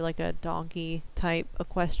center, like a donkey type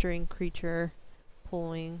equestrian creature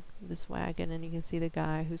pulling this wagon, and you can see the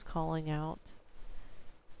guy who's calling out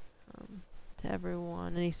to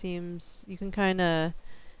everyone, and you can kind of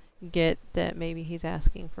get that maybe he's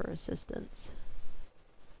asking for assistance.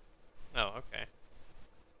 Oh, okay.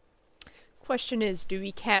 Question is, do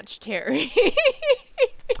we catch Terry?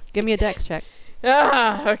 Give me a dex check.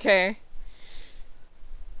 Okay.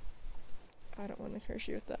 I don't want to curse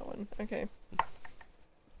you with that one. Okay.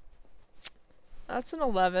 That's an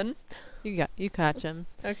 11. You catch him.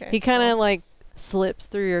 Okay. He kind of like slips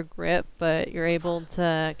through your grip, but you're able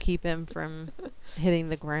to keep him from hitting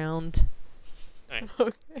the ground. Nice.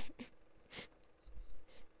 Okay.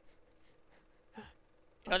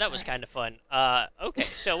 Oh, that was kind of fun. Okay,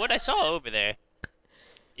 so what I saw over there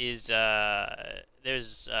is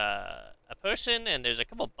there's a person and there's a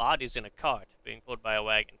couple bodies in a cart being pulled by a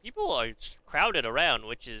wagon. People are crowded around,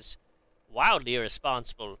 which is wildly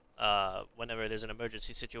irresponsible whenever there's an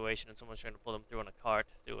emergency situation and someone's trying to pull them through on a cart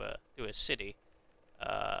through a city.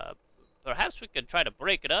 Perhaps we could try to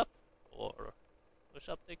break it up or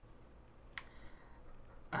something.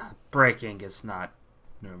 Breaking is not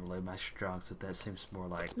normally my strong suit. That seems more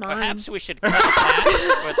like... Perhaps we should cut a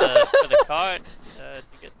path for the cart to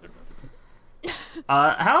get through.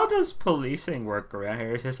 How does policing work around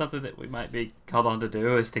here? Is there something that we might be called on to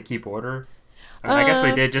do, is to keep order? I mean, I guess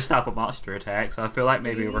we did just stop a monster attack, so I feel like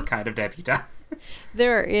maybe we're kind of deputized.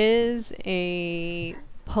 There is a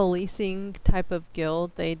policing type of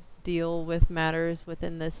guild. They deal with matters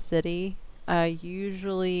within the city.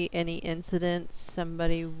 Usually any incidents,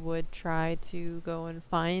 somebody would try to go and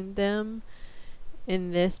find them.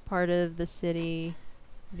 In this part of the city,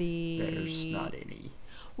 There's not any.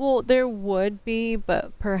 Well, there would be,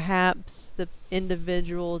 but perhaps the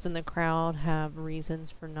individuals in the crowd have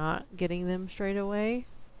reasons for not getting them straight away.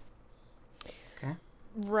 Okay.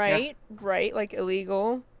 Right, like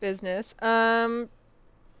illegal business. Char's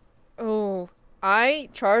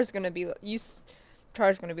gonna be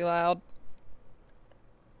loud.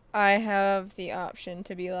 I have the option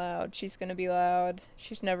to be loud. She's gonna be loud.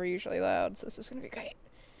 She's never usually loud, so this is gonna be great.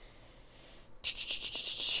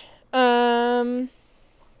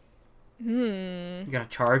 You gonna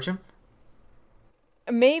charge him?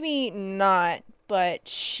 Maybe not, but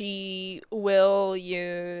she will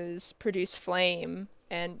use produce flame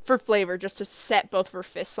and for flavor just to set both of her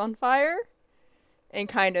fists on fire and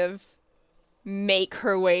kind of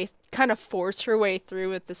force her way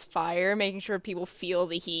through with this fire, making sure people feel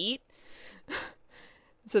the heat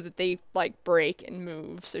so that they like break and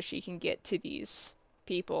move so she can get to these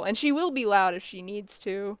people. And she will be loud if she needs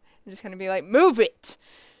to. And just kind of be like, move it!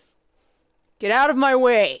 Get out of my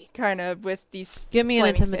way! Kind of with these Give me an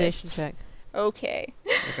flaming intimidation fists. check. Okay.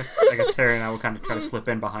 I guess Terry and I will kind of try to slip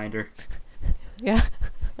in behind her. Yeah.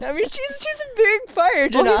 I mean, she's a big fire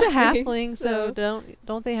genasi. Well, he's a halfling, so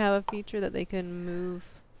don't they have a feature that they can move?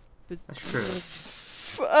 That's true.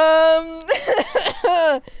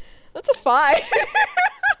 That's a 5.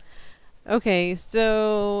 Okay,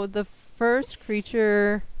 so the first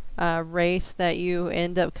creature race that you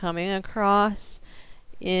end up coming across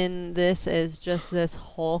in this is just this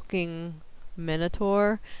hulking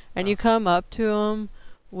minotaur, and you come up to him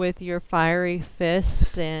with your fiery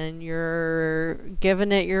fist and you're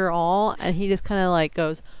giving it your all, and he just kind of like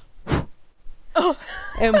goes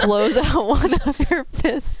and blows out one of your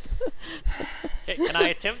fists. Can I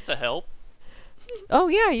attempt to help? Oh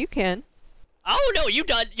yeah, you can. Oh no, you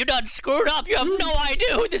done screwed up. You have no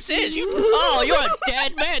idea who this is. You're a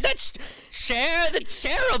dead man. That's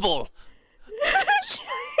terrible.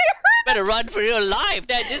 Better run for your life.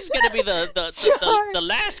 This is gonna be the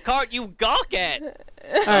last cart you gawk at.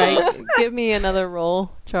 All right, give me another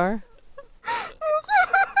roll, Char.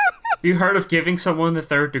 You heard of giving someone the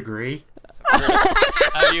third degree?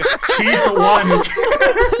 Have you? She's the one who...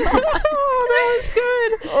 Oh, that was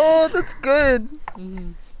good. Oh, that's good.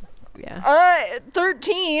 Mm, yeah.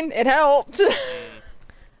 13. It helped.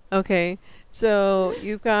 Okay, so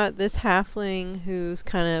you've got this halfling who's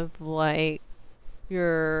kind of like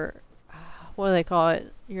your, what do they call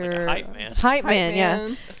it? Your Like a hype man. Hype man,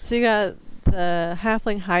 yeah. So you got the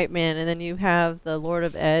halfling hype man, and then you have the Lord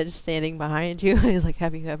of Edge standing behind you, and he's like,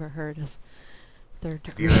 "Have you ever heard of Third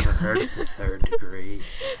Have degree. you ever heard of the third degree?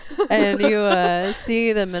 And you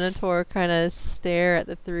see the Minotaur kind of stare at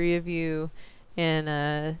the three of you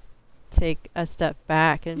and take a step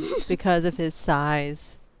back. And because of his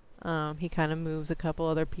size, he kind of moves a couple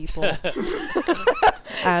other people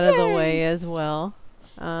out of the way as well.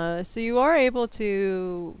 So you are able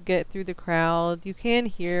to get through the crowd. You can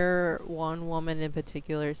hear one woman in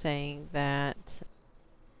particular saying that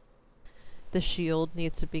the shield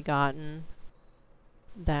needs to be gotten,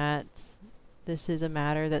 that this is a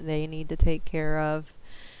matter that they need to take care of,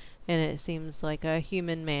 and it seems like a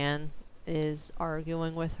human man is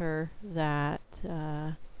arguing with her that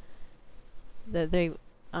they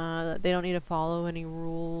don't need to follow any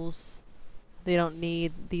rules. They don't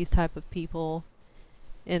need these type of people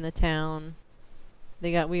in the town.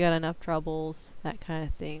 We got enough troubles, that kind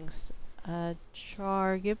of things.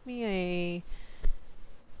 Char, give me a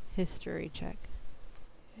history check.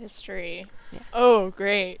 History. Yes. Oh,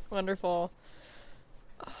 great. Wonderful.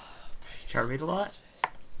 Char read a lot?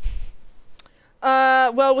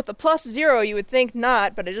 Well, with the +0, you would think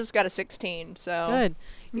not, but I just got a 16, so. Good.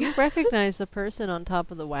 You recognize the person on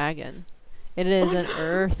top of the wagon. It is an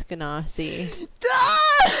Earth Ganassi.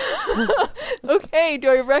 Okay, do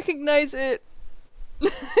I recognize it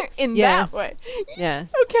in Yes. that way?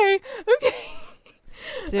 Yes. Okay.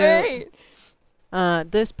 So,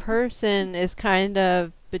 Alright. this person is kind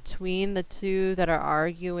of between the two that are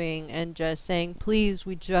arguing and just saying, please,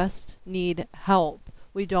 we just need help.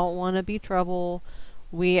 We don't want to be trouble.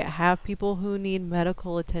 We have people who need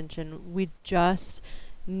medical attention. We just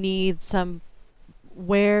need someone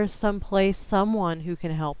who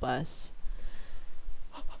can help us.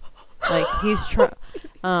 Like, he's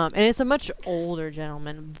and it's a much older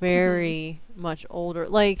gentleman, very much older.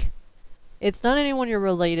 Like, it's not anyone you're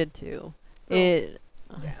related to. Yeah.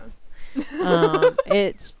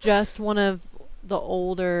 It's just one of the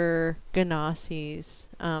older Ganassis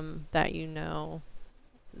that you know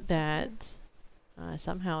that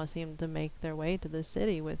somehow seem to make their way to the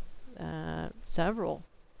city with several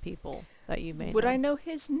people that you may Would know. I know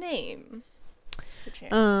his name?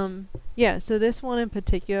 Perchance? Yeah, so this one in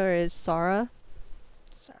particular is Sarah.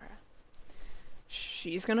 Sarah.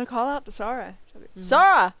 She's gonna call out to Sarah.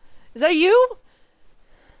 Sarah! Is that you?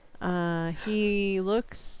 He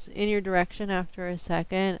looks in your direction after a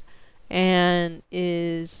second and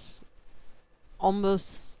is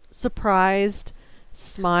almost surprised,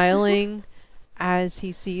 smiling as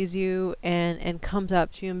he sees you and comes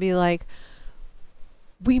up to you and be like,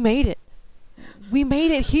 we made it. We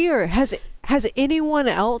made it here. Has anyone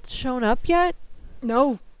else shown up yet?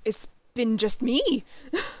 No, it's been just me.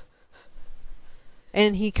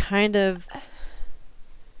 And he kind of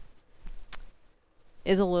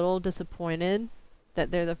is a little disappointed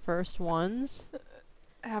that they're the first ones.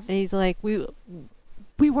 And he's like, we're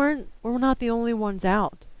not the only ones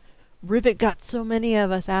out. Rivet got so many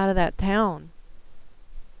of us out of that town.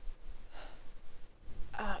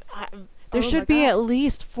 There should be at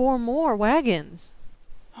least 4 more wagons.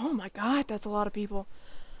 Oh my god, that's a lot of people.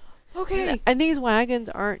 Okay. And these wagons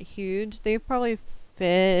aren't huge. They probably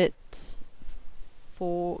fit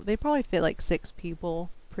like 6 people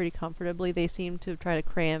pretty comfortably. They seem to try to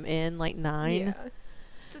cram in like 9. Yeah.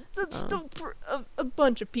 That's still a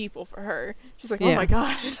bunch of people for her. She's like, oh Yeah. my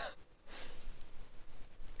god.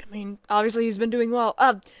 I mean, obviously he's been doing well.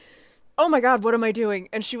 Oh my god, what am I doing?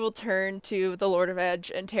 And she will turn to the Lord of Edge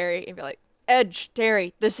and Terry and be like, Edge,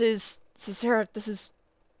 Terry, this is Sarah,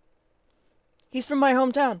 he's from my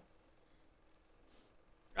hometown.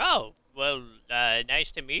 Oh, well,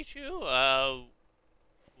 nice to meet you.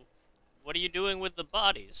 What are you doing with the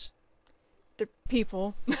bodies? They're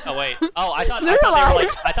people. Oh wait. Oh, I thought They're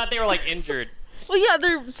they were like injured. Well, yeah,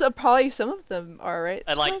 probably some of them are, right?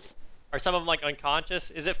 And like, are some of them like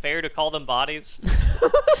unconscious? Is it fair to call them bodies?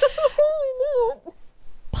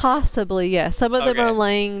 Possibly, yeah. Some of them Okay. are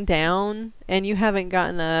laying down, and you haven't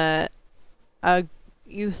gotten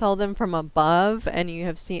you saw them from above, and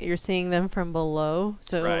you're seeing them from below.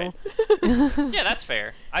 So Right. Yeah, that's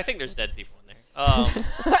fair. I think there's dead people in there.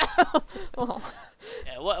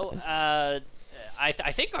 Yeah, well,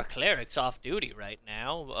 I think our cleric's off duty right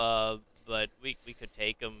now. But we could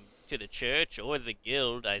take him to the church or the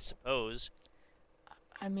guild, I suppose.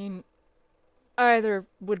 I mean, either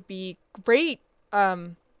would be great.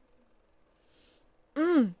 I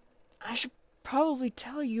should probably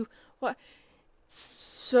tell you what.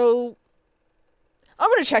 So, I'm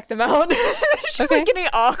gonna check them out. She's Okay. like getting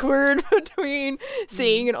awkward between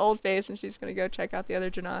seeing an old face, and she's gonna go check out the other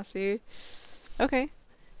Genasi. okay.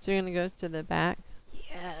 So you're gonna go to the back.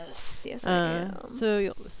 Yes, I am.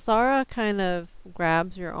 So Sarah kind of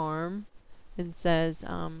grabs your arm and says,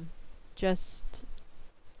 just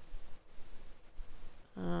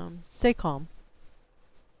stay calm.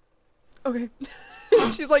 Okay.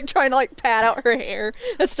 She's like trying to like pat out her hair.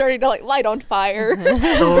 It's starting to like light on fire.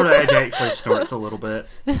 The Lord Edge actually snorts a little bit,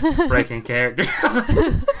 breaking character.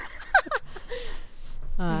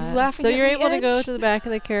 Laughing So at you're me, able to go Edge? to the back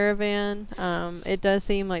of the caravan. It does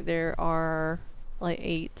seem like there are like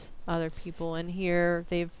 8 other people in here.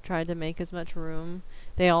 They've tried to make as much room.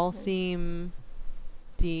 They all seem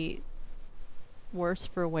the worse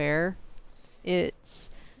for wear.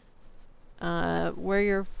 It's where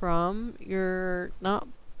you're from, you're not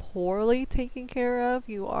poorly taken care of.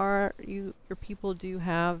 Your people do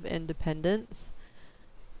have independence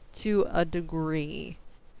to a degree.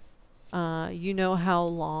 You know how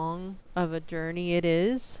long of a journey it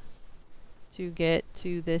is to get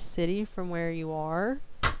to this city from where you are,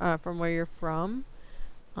 from where you're from.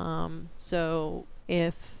 So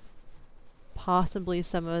if possibly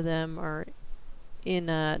some of them are in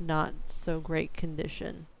a not so great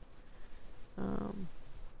condition,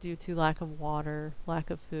 due to lack of water, lack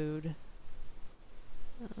of food,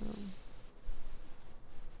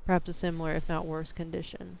 perhaps a similar if not worse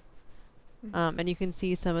condition. And you can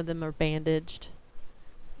see some of them are bandaged.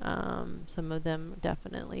 Some of them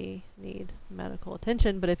definitely need medical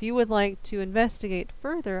attention. But if you would like to investigate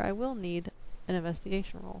further, I will need an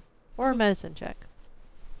investigation roll or a medicine check.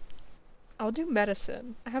 I'll do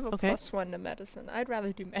medicine. I have a Okay. +1 to medicine. I'd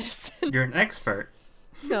rather do medicine. You're an expert.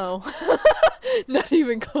 No. Not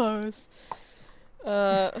even close.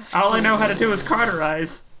 All I know how to do is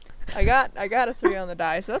cauterize. I got a 3 on the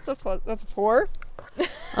die, so that's a 4.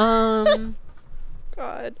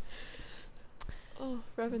 God. Oh,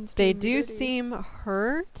 Revan's They doing me do dirty. seem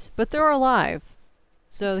hurt, but they're alive,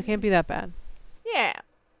 so they can't be that bad. Yeah.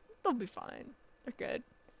 They'll be fine. They're good.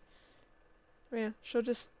 Yeah, she'll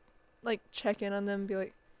just like check in on them and be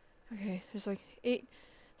like, okay, there's like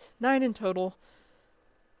 9 in total.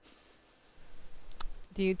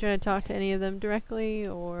 Do you try to talk to any of them directly,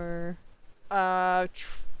 or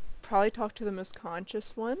Probably talk to the most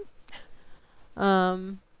conscious one.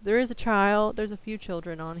 there is a child. There's a few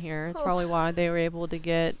children on here. It's probably why they were able to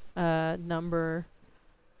get a number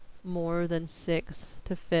more than 6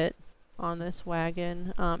 to fit on this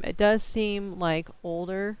wagon. It does seem like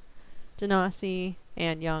older Genasi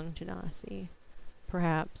and young Genasi.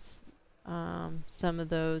 Perhaps some of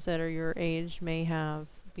those that are your age may have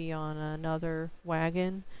be on another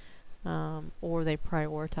wagon, or they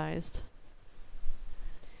prioritized.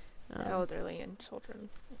 Elderly and children.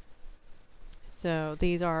 So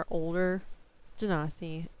these are older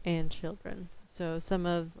Genasi and children. So some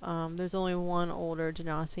of there's only one older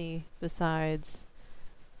Genasi besides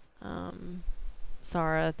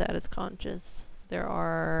Sarah that is conscious. There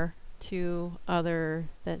are 2 other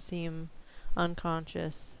that seem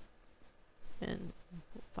unconscious, and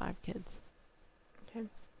 5 kids.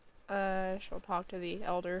 She'll talk to the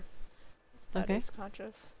elder that Okay. is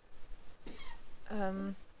conscious.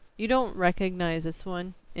 You don't recognize this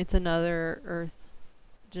one. It's another Earth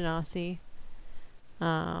Genasi.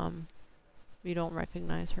 You don't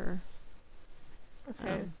recognize her.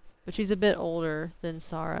 Okay. But she's a bit older than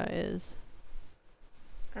Sarah is.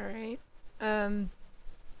 All right.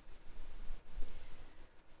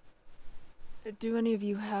 Do any of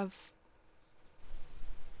you have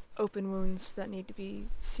open wounds that need to be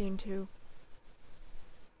seen to?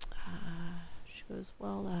 She goes,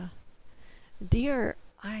 well, dear,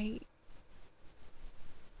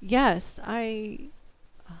 yes, I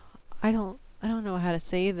don't know how to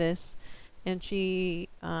say this. And she,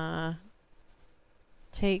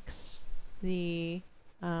 takes the,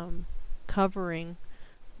 covering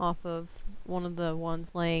off of one of the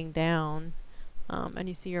ones laying down, and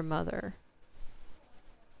you see your mother.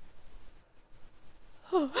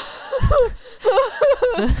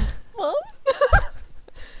 Mom?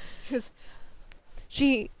 Because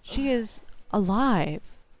She is alive,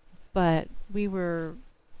 but we were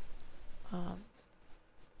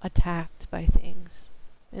attacked by things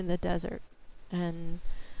in the desert, and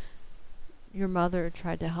your mother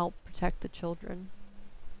tried to help protect the children.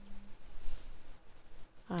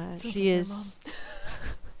 She is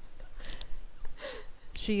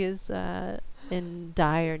she is in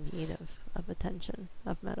dire need of attention,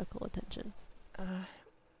 of medical attention.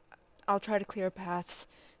 I'll try to clear a path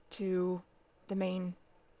to the main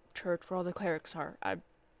church where all the clerics are.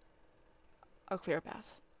 I'll clear a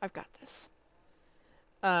path. I've got this.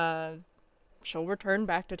 She'll return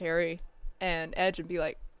back to Terry and Edge and be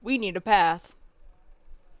like, we need a path.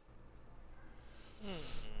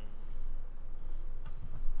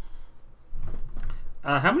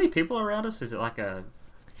 How many people are around us? Is it like a...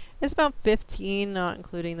 It's about 15, not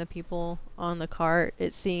including the people on the cart.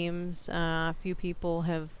 It seems a few people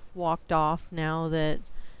have walked off now that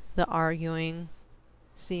the arguing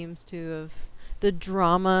seems to have, the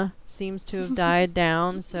drama seems to have died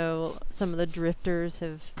down, so some of the drifters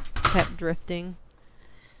have kept drifting.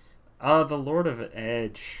 The Lord of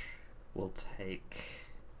Edge will take...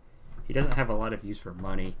 He doesn't have a lot of use for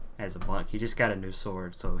money as a monk. He just got a new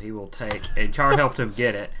sword, so he will take... And Char helped him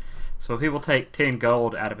get it. So he will take 10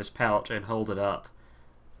 gold out of his pouch and hold it up,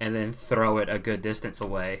 and then throw it a good distance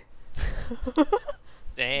away.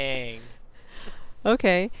 Dang.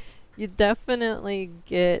 Okay. You definitely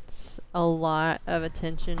get a lot of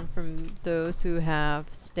attention from those who have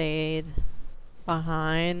stayed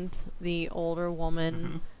behind. The older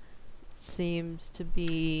woman seems to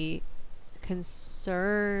be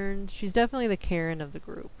concerned. She's definitely the Karen of the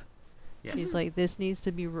group. Yes. She's like, this needs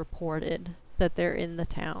to be reported that they're in the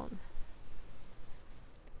town.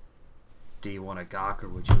 Do you want a gawk, or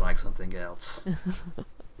would you like something else?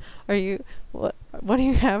 Are you... What do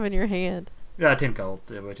you have in your hand? 10 gold,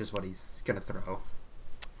 which is what he's going to throw.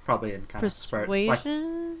 Probably in kind of spurts.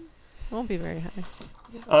 Persuasion? Won't be very high.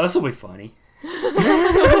 Oh, this will be funny.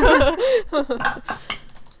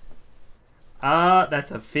 That's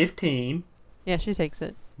a 15. Yeah, she takes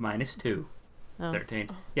it. Minus 2. Oh. 13.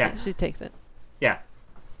 Yeah. She takes it. Yeah.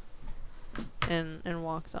 And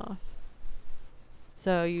walks off.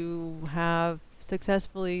 So you have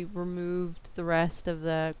successfully removed the rest of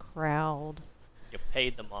the crowd. You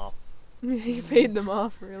paid them off. You paid them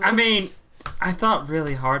off, really. I mean, I thought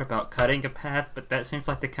really hard about cutting a path, but that seems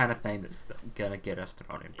like the kind of thing that's gonna get us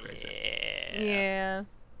thrown in prison. Yeah.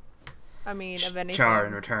 I mean, of anything. Char,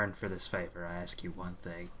 in return for this favor, I ask you one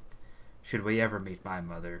thing. Should we ever meet my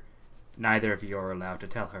mother, neither of you are allowed to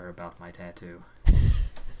tell her about my tattoo.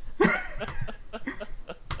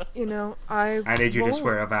 You know, I need you to won't.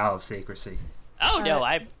 swear a vow of secrecy. Oh no,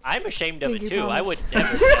 I'm ashamed of it Pinky too. I promise. would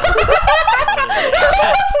never tell.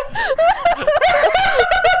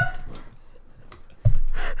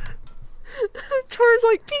 Char's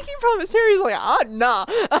like, pinky promise. Harry's like, nah,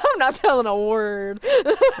 I'm not telling a word.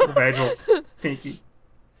 Evangel's pinky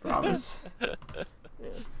promise.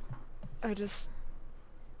 I just,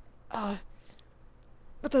 but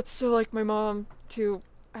that's so like my mom to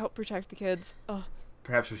help protect the kids.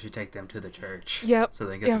 Perhaps we should take them to the church. Yep. So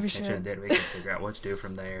they get Yeah, some we attention, should. and then we can figure out what to do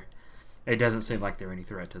from there. It doesn't seem like they're any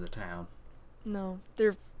threat to the town. No,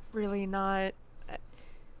 they're really not.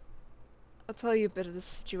 I'll tell you a bit of the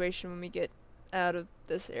situation when we get out of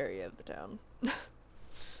this area of the town. Is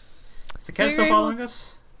the cat you're still able- following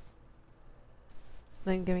us?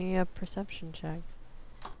 Then give me a perception check.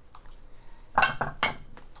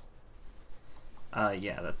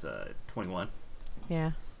 Yeah, that's 21.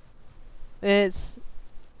 Yeah. It's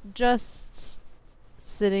just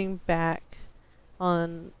sitting back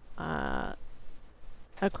on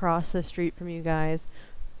across the street from you guys,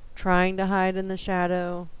 trying to hide in the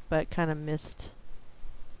shadow, but kind of missed.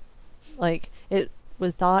 Like, it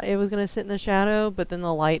was thought it was going to sit in the shadow, but then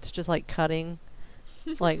the light's just like cutting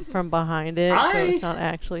like from behind it, so it's not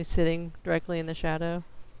actually sitting directly in the shadow.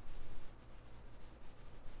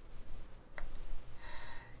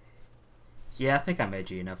 Yeah, I think I'm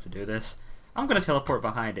edgy enough to do this. I'm gonna teleport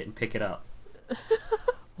behind it and pick it up.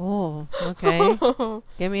 Oh, okay.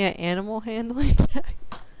 Give me an animal handling check.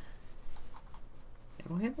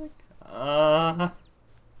 Animal handling?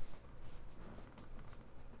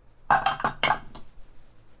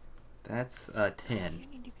 That's 10.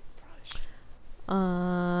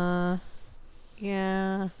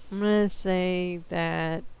 Yeah, I'm gonna say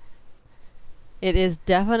that it is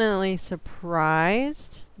definitely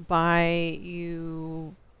surprised by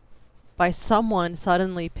someone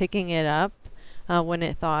suddenly picking it up when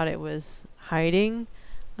it thought it was hiding,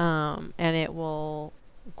 and it will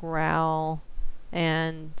growl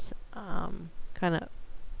and kind of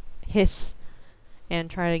hiss and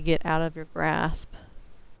try to get out of your grasp.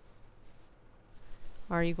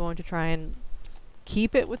 Are you going to try and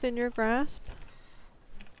keep it within your grasp?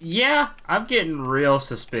 Yeah, I'm getting real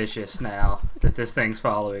suspicious now that this thing's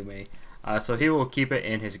following me. So he will keep it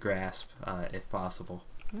in his grasp, if possible.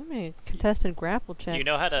 Let me contested grapple check. Do you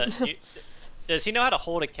know how to? Does he know how to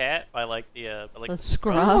hold a cat by like the The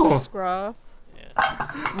scruff. Oh. Scraw.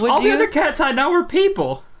 Yeah. Would All you? the other cats I know are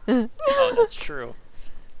people. Oh, that's true.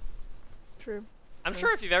 True. I'm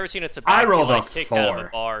sure if you've ever seen a tabaxi I rolled a like kicked out of 4. a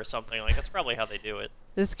bar or something, like that's probably how they do it.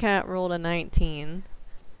 This cat rolled a 19.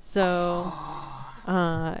 So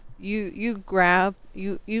you grab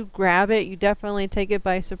it, you definitely take it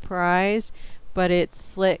by surprise, but its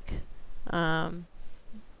slick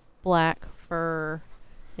black fur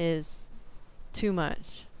is too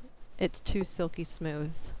much. it's too silky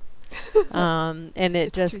smooth. And it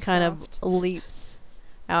It's just too kind soft. of leaps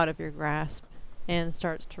out of your grasp and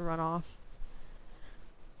starts to run off.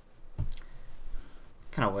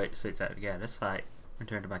 Kind of wait to see it's out again. It's like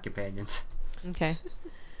return to my companions. Okay.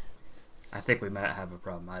 I think we might have a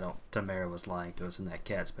problem. Tamara was lying to us, and that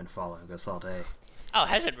cat's been following us all day. Oh,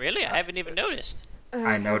 has it really? I haven't even noticed. I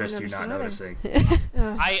haven't noticed you not anything. noticing.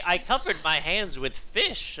 I covered my hands with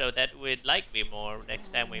fish so that would like me more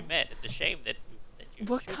next time we met. It's a shame that you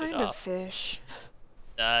What shoot it kind of off. fish?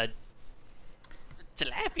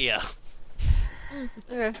 Tilapia.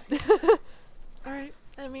 Okay. All right.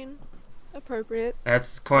 I mean, appropriate.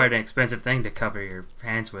 That's quite an expensive thing to cover your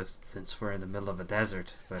hands with, since we're in the middle of a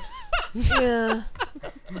desert. But Yeah.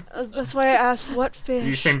 That's why I asked what fish.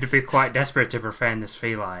 you seem to be quite desperate to befriend this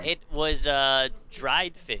feline. It was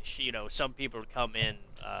dried fish. You know, some people come in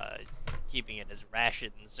keeping it as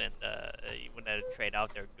rations, and when they trade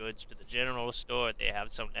out their goods to the general store, they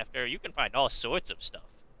have some left there. You can find all sorts of stuff.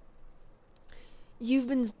 You've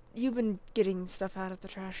been getting stuff out of the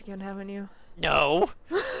trash again, haven't you? No.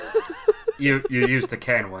 You used the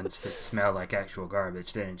canned ones that smell like actual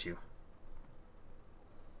garbage, didn't you?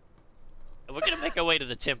 We're gonna make our way to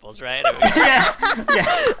the temples, right? Yeah.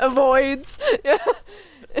 Avoids. Yeah.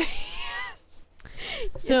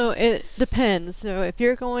 So it depends. So if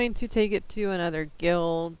you're going to take it to another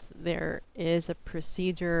guild, there is a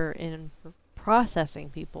procedure in processing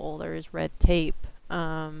people. There is red tape.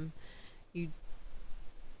 You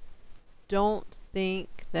don't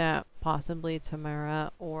think that possibly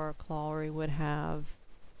Tamara or Clary would have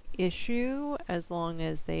issue as long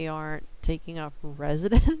as they aren't taking up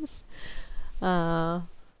residence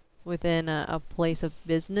within a place of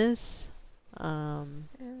business.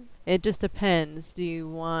 It just depends. Do you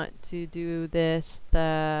want to do this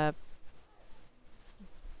the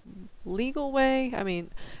legal way? I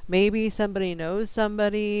mean, maybe somebody knows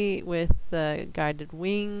somebody with the guided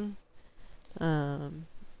wing,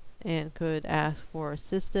 and could ask for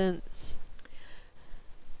assistance.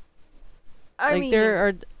 I mean,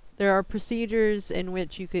 there are procedures in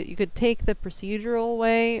which you could take the procedural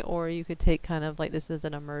way, or you could take kind of like this is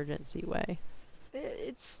an emergency way.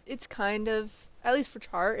 it's kind of, at least for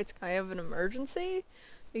Char, it's kind of an emergency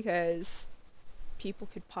because people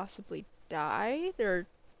could possibly die. There are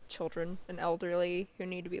children and elderly who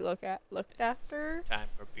need to be looked after. Time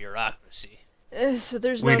for bureaucracy. So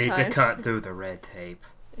there's We no need time. to cut through the red tape.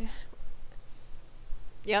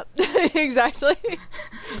 Yep, exactly.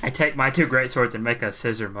 I take my two great swords and make a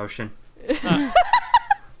scissor motion.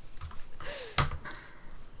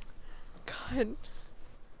 God.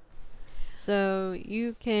 So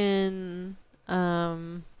you can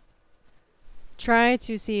try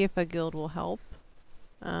to see if a guild will help.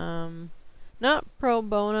 Not pro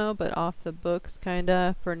bono, but off the books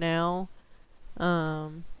kinda for now.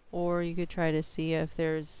 Or you could try to see if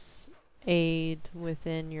there's aid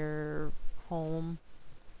within your home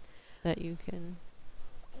that you can.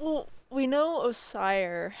 Well, we know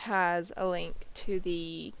Osire has a link to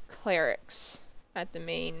the clerics at the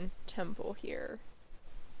main temple here.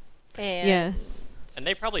 And Yes. And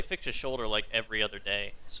they probably fix his shoulder like every other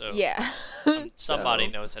day. So yeah. somebody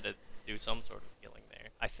So, knows how to do some sort of healing there.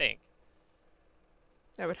 I think.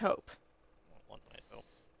 I would hope. One might hope.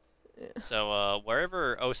 So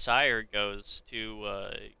wherever Osire goes to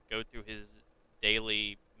go through his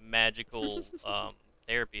daily magical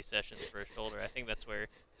therapy sessions for his shoulder, I think that's where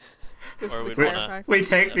Goes to the we'd chiropractor. wanna. We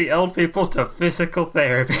take the old people to physical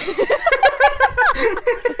therapy.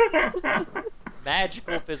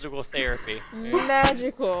 Magical physical therapy.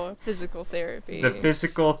 Magical physical therapy. The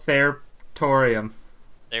physical theratorium.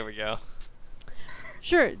 There we go.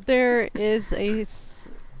 Sure, there is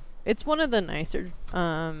it's one of the nicer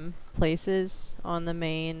places on the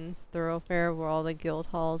main thoroughfare where all the guild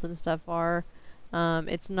halls and stuff are.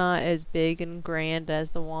 It's not as big and grand as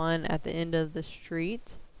the one at the end of the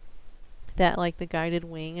street that like the guided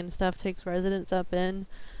wing and stuff takes residence up in,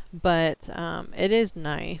 but it is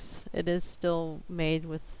nice. It is still made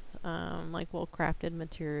with like well crafted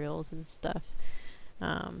materials and stuff.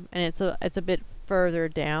 And it's a bit further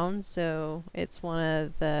down, so it's one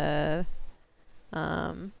of the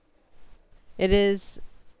it is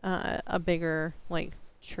a bigger like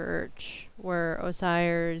church where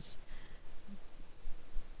Osire's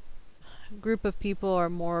group of people are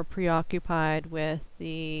more preoccupied with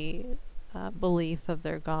the belief of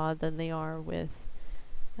their god than they are with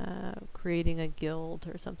creating a guild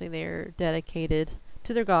or something. They're dedicated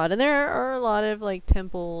to their god, and there are a lot of like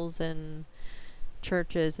temples and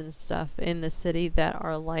churches and stuff in the city that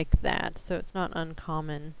are like that, so it's not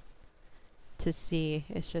uncommon to see.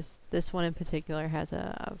 It's just this one in particular has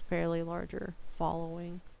a fairly larger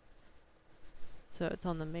following. So it's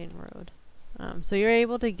on the main road. So you're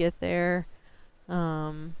able to get there.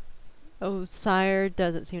 Sire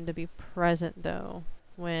doesn't seem to be present though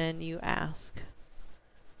when you ask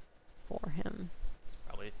for him.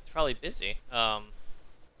 It's probably busy.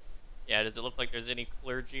 Yeah, does it look like there's any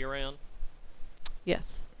clergy around?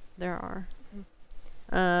 Yes, there are.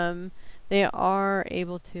 They are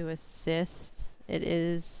able to assist. It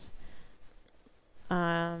is.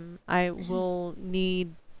 I will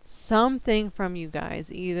need something from you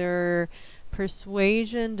guys, either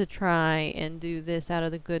persuasion to try and do this out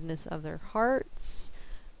of the goodness of their hearts,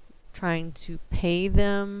 trying to pay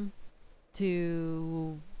them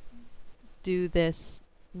to do this,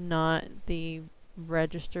 not the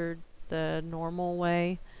registered, the normal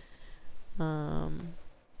way. A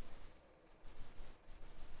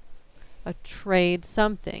trade,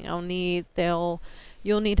 something. You'll need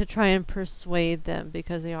to try and persuade them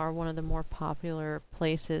because they are one of the more popular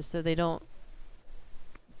places, so they don't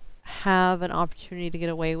have an opportunity to get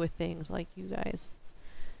away with things like you guys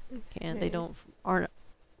can. They aren't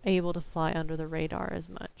able to fly under the radar as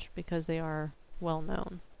much because they are well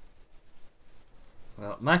known.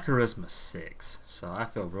 Well, my charisma's 6, so I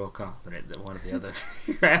feel real confident that one of the other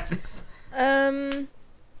have this.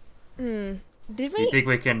 Do you think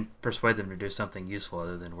we can persuade them to do something useful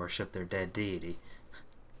other than worship their dead deity?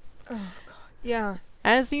 Oh God, yeah.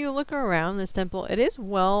 As you look around this temple, it is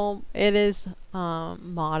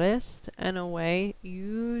modest in a way.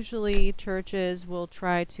 Usually churches will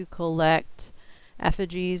try to collect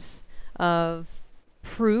effigies of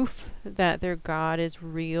proof that their god is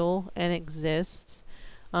real and exists,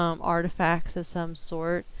 artifacts of some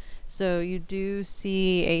sort. So you do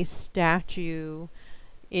see a statue.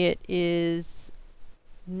 It is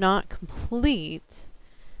not complete.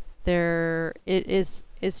 It is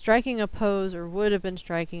striking a pose, or would have been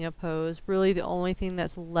striking a pose. Really the only thing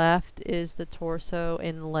that's left is the torso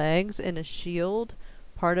and legs and a shield,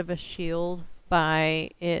 part of a shield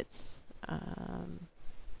by its I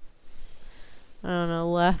don't know,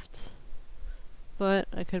 left foot.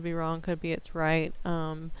 I could be wrong, could be its right.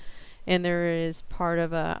 And there is part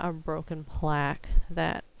of a broken plaque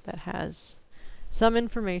that has some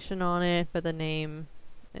information on it, but the name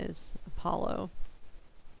is Apollo.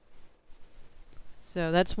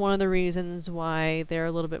 So that's one of the reasons why they're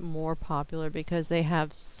a little bit more popular, because they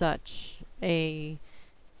have such a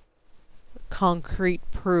concrete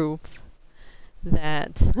proof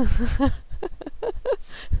that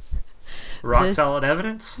rock solid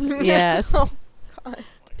evidence? Yes. Oh, God.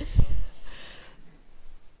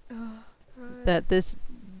 That this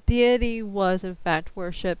deity was in fact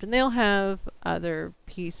worshipped, and they'll have other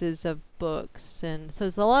pieces of books, and so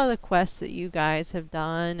a lot of the quests that you guys have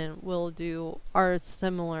done and will do are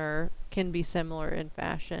similar, can be similar in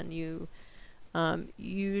fashion. You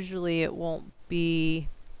usually it won't be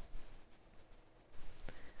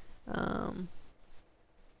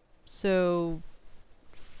so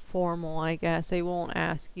formal, I guess. They won't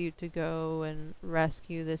ask you to go and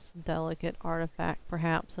rescue this delicate artifact,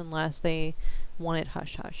 perhaps, unless they want it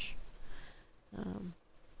hush hush.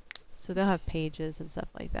 So they'll have pages and stuff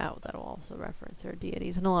like that that'll also reference their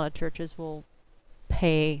deities, and a lot of churches will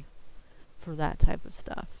pay for that type of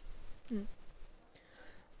stuff.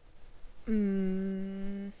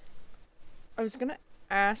 I was gonna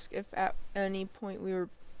ask if at any point we were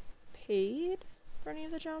paid for any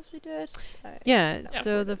of the jobs we did. Yeah, Yeah.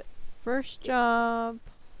 so the first job,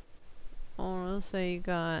 let's say you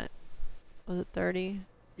got, was it 30?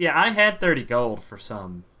 Yeah, I had 30 gold for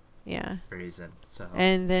some Yeah. reason. So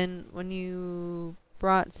And then when you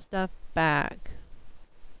brought stuff back,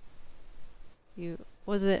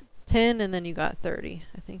 was it 10 and then you got 30?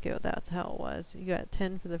 I think that's how it was. You got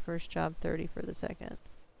 10 for the first job, 30 for the second.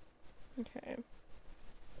 Okay.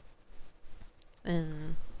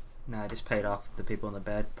 And no, I just paid off the people in the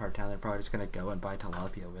bad part of town. They're probably just gonna go and buy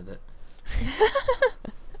tilapia with it.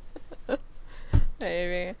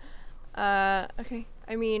 Maybe. Okay.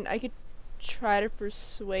 I mean, I could try to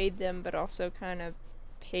persuade them, but also kind of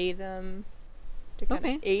pay them to kind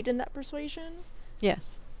Okay. of aid in that persuasion.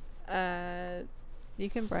 yes, Uh, you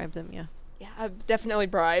can bribe them, yeah. yeah, I've definitely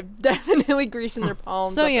bribed. Definitely greasing their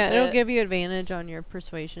palms. So up yeah, a it'll bit. give you advantage on your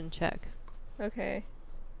persuasion check. Okay.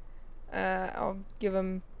 I'll give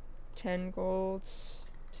them 10 golds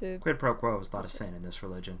to. Quid pro quo is not a sin in this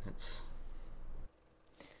religion. It's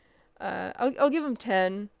I'll give them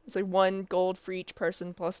 10. It's like 1 gold for each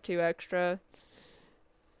person plus 2 extra.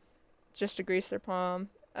 Just to grease their palm.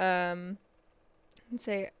 And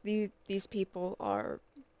say these people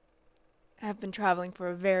have been traveling for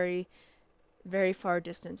a very, very far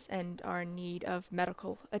distance and are in need of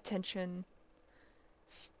medical attention.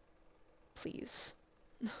 Please.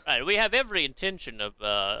 Right, we have every intention of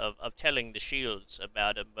telling the shields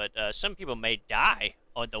about him, but some people may die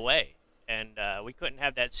on the way, and we couldn't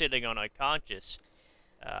have that sitting on our conscience.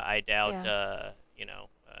 I doubt, Yeah. you know.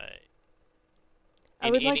 I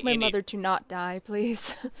would like my mother to not die,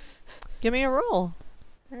 please. Give me a roll.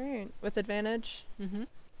 Alright, with advantage. Mm-hmm.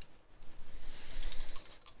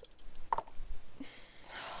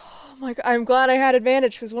 Oh my god, I'm glad I had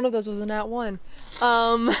advantage because one of those was a nat 1.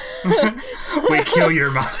 We kill your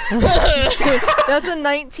mom. That's a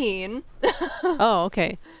 19. Oh,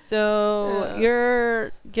 okay. So Yeah.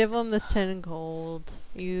 give them this 10 gold.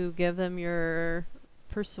 You give them your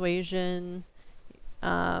persuasion.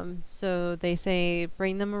 So they say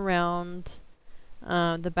bring them around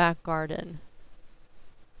the back garden.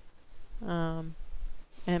 And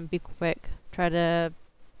be quick. Try to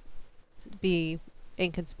be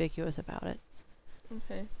inconspicuous about it.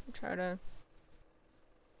 Okay, try to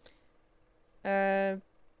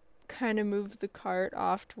kind of move the cart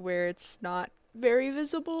off to where it's not very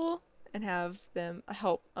visible and have them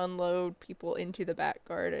help unload people into the back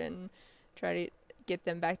garden. Try to get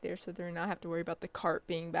them back there so they're not have to worry about the cart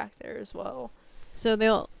being back there as well. So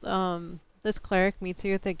they'll this cleric meets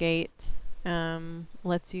you at the gate,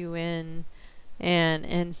 lets you in, and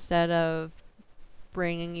instead of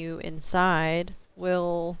bringing you inside,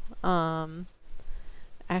 will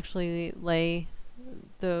actually lay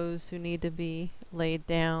those who need to be laid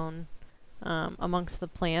down amongst the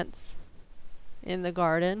plants in the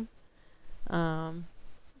garden, and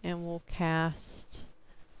will cast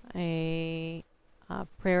a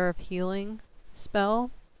prayer of healing spell.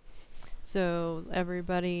 So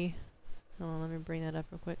everybody, hold on, let me bring that up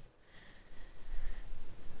real quick.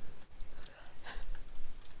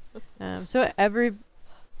 So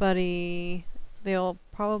everybody, they'll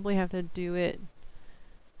probably have to do it.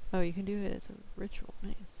 Oh, you can do it as a ritual.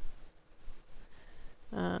 Nice.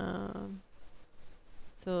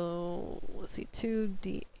 So let's see,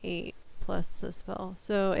 2d8 plus the spell.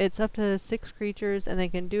 So it's up to 6 creatures, and they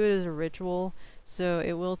can do it as a ritual. So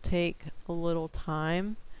it will take a little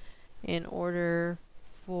time in order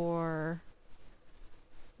for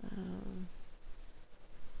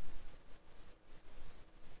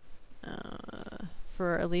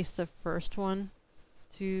at least the first one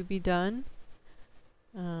to be done.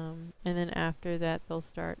 And then after that, they'll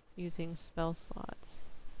start using spell slots.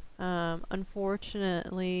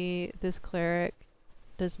 Unfortunately, this cleric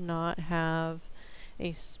does not have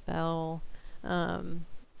a spell.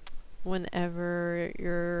 Whenever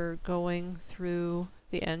you're going through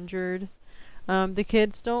the injured, the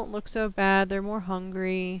kids don't look so bad. They're more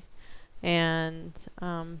hungry and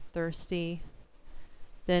thirsty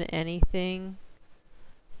than anything.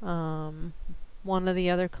 One of the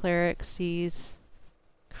other clerics sees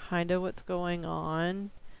kind of what's going on,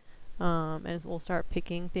 and we'll start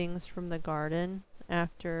picking things from the garden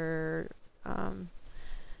after the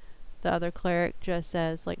other cleric just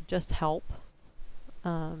says, like, just help.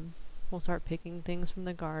 We'll start picking things from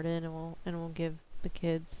the garden, and we'll give the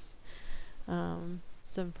kids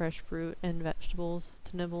some fresh fruit and vegetables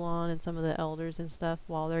to nibble on, and some of the elders and stuff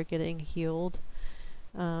while they're getting healed.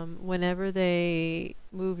 Whenever they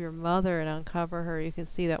move your mother and uncover her, you can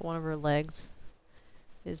see that one of her legs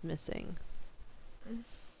is missing.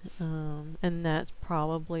 And that's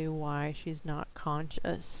probably why she's not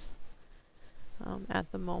conscious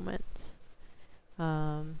at the moment.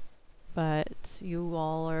 But you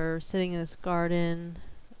all are sitting in this garden.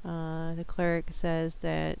 The cleric says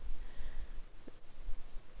that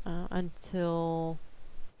until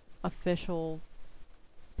official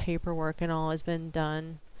paperwork and all has been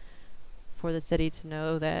done for the city to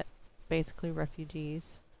know that basically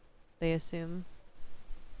refugees, they assume,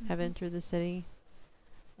 have entered the city,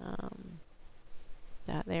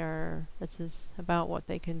 that this is about what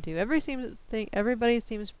they can do. Everybody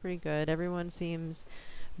seems pretty good. Everyone seems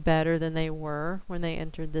better than they were when they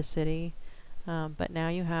entered the city. But now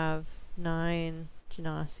you have 9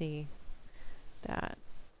 genasi that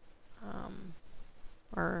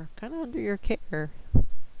are kind of under your care.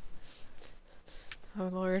 Oh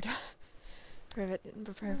Lord. Privet didn't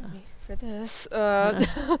prepare me for this. Ratchet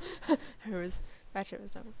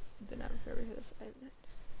did not prepare me for this.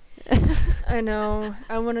 I know.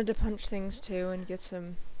 I wanted to punch things too and get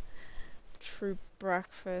some true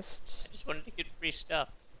breakfast. Just wanted to get free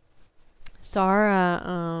stuff.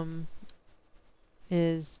 Sarah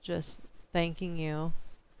is just thanking you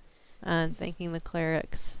and thanking the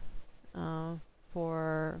clerics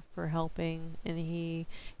for helping, and he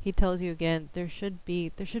tells you again there should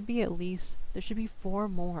be 4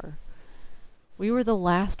 more We were the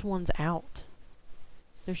last ones out.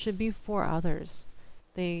 There should be 4 others.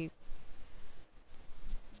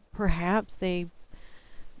 Perhaps they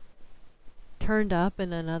turned up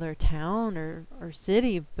in another town or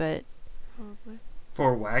city, but... Probably.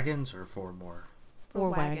 4 wagons or 4 more? 4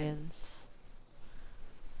 wagons.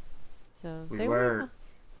 So We they were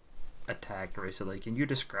attacked recently. Can you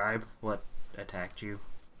describe what attacked you?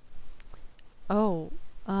 Oh,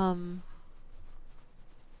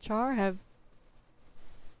 Char, have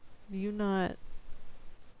you not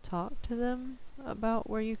talked to them about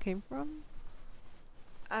where you came from?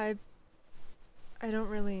 I don't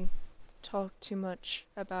really talk too much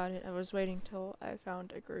about it. I was waiting till I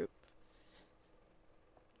found a group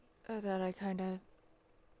that I kind of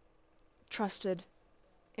trusted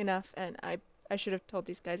enough, and I should have told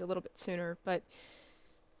these guys a little bit sooner, but,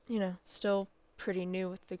 still pretty new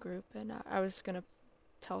with the group, and I was going to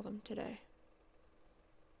tell them today.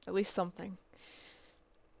 At least something.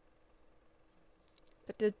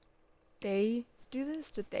 But did they do this?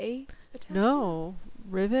 Did they attack you? No,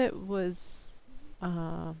 Rivet was,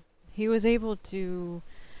 he was able to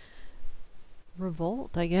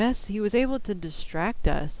revolt, I guess. He was able to distract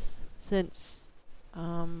us since,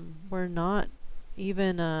 we're not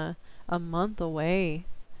even a month away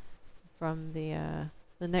from the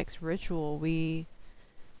next ritual. We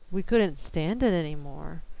couldn't stand it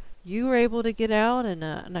anymore. You were able to get out, and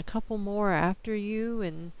a couple more after you,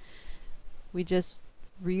 and we just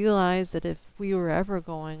realized that if we were ever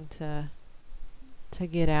going to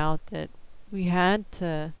get out, that we had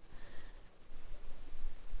to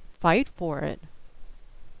fight for it.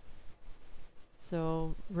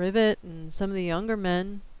 So Rivet and some of the younger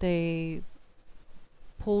men, they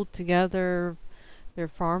pulled together their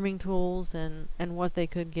farming tools and what they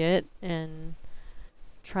could get and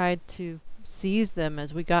tried to seize them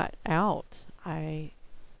as we got out. I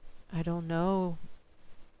don't know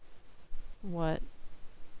what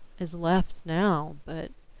is left now,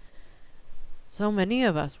 but so many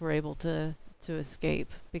of us were able to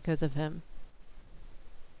escape because of him.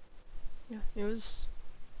 Yeah, he's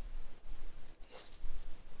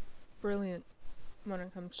brilliant when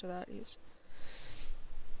it comes to that. He's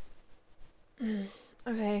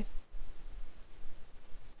okay.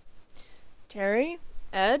 Terry,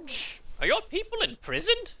 Edge. Are your people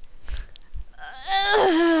imprisoned?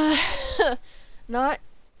 Not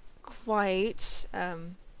quite. I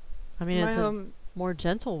mean, it's a more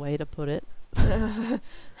gentle way to put it.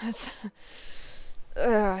 That's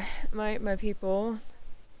my people.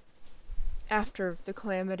 After the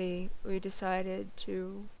calamity, we decided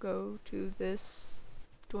to go to this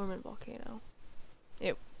dormant volcano.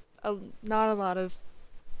 Not a lot of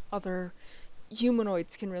other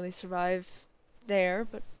humanoids can really survive there,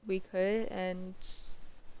 but we could, and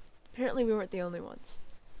apparently we weren't the only ones.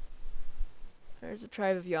 There's a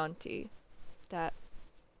tribe of Yanti that,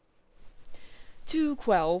 to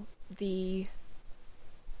quell the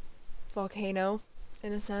volcano,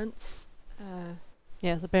 in a sense.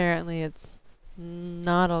 Yes, apparently it's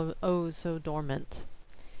not so dormant.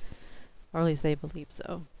 Or at least they believe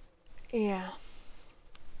so. Yeah.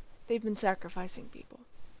 They've been sacrificing people.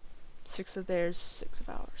 6 of theirs, 6 of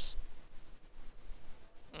ours.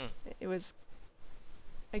 It was,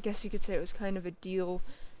 I guess you could say it was kind of a deal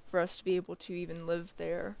for us to be able to even live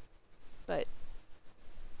there. But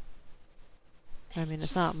I mean,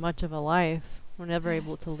 it's not much of a life. We're never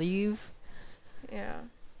able to leave. Yeah.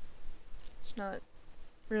 It's not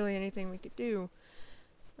really anything we could do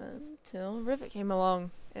until Rivet came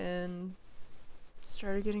along and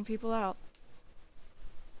started getting people out.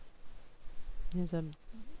 He's a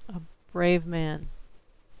brave man.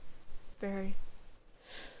 Very.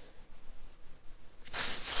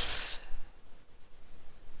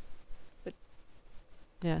 But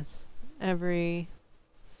yes,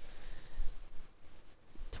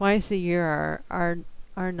 twice a year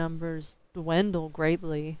our numbers dwindle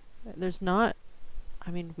greatly. There's not,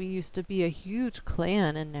 I mean, we used to be a huge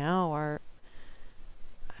clan, and now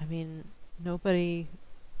nobody.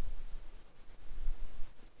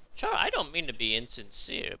 Char, I don't mean to be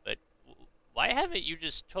insincere, but why haven't you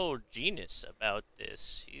just told Genus about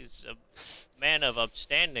this? He's a man of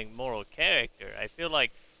upstanding moral character. I feel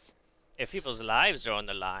like if people's lives are on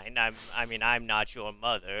the line, I'm not your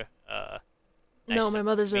mother. Nice no, to my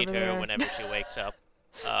mother's meet over her there. whenever she wakes up.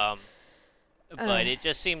 But it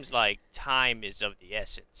just seems like time is of the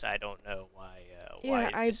essence. I don't know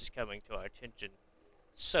why this is coming to our attention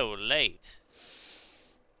so late.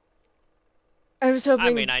 I was hoping.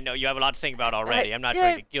 I mean, I know you have a lot to think about already. I'm not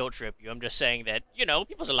trying to guilt trip you. I'm just saying that,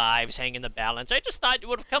 people's lives hang in the balance. I just thought it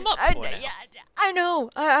would have come up before now. I know.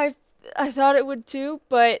 I thought it would too,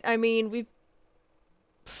 but I mean, we've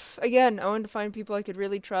again, I wanted to find people I could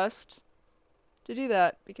really trust to do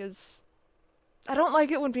that, because I don't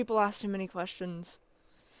like it when people ask too many questions.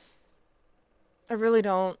 I really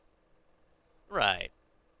don't. Right.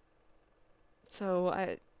 So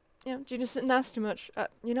Genius didn't ask too much. I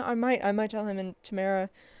might tell him and Tamara.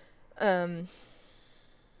 I'm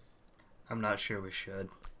not sure we should.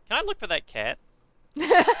 Can I look for that cat?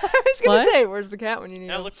 I was gonna What? say, where's the cat when you need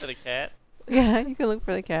Can I him? look for the cat? Yeah, you can look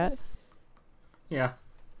for the cat. Yeah.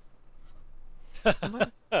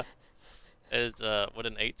 Would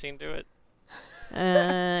an 18 do it?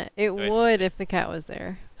 It Do I would if the cat was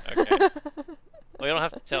there. Okay. Well, you don't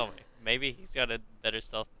have to tell me. Maybe he's got a better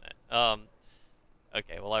stealth than that.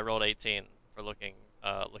 Okay, well, I rolled 18 for looking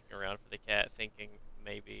around for the cat, thinking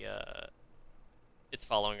maybe it's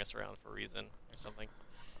following us around for a reason or something.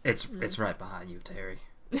 It's right behind you, Terry.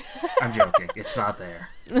 I'm joking. It's not there.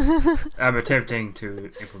 I'm attempting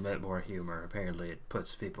to implement more humor. Apparently, it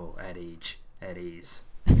puts people at ease.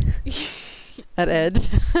 At edge.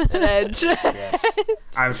 An edge. Yes.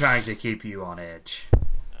 I'm trying to keep you on edge.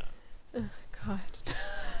 God.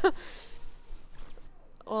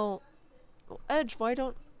 Well, Edge, why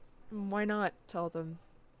not tell them?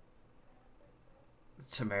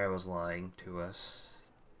 Tamara was lying to us.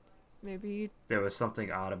 Maybe. There was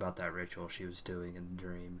something odd about that ritual she was doing in the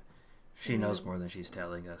dream. She knows more than she's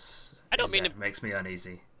telling us. I don't and mean that to- makes me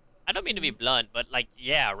uneasy. I don't mean to be blunt, but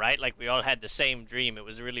yeah, right? Like we all had the same dream. It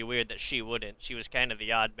was really weird that she wouldn't. She was kind of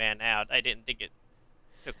the odd man out. I didn't think it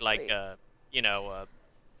took Wait.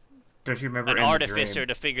 Don't you remember an in the artificer dream,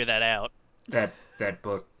 to figure that out. that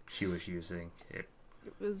book she was using? It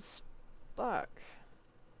was Buck.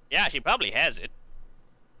 Yeah, she probably has it.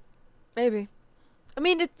 Maybe. I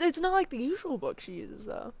mean, it's not like the usual book she uses,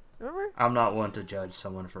 though. Remember? I'm not one to judge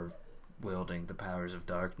someone for wielding the powers of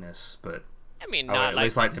darkness, but I mean, I would not at like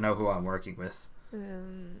least like to know who I'm working with.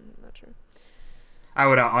 Not sure. I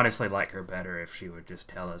would honestly like her better if she would just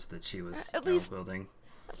tell us that she was At least- wielding.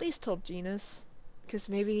 At least tell Genus, because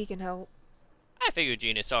maybe he can help. I figure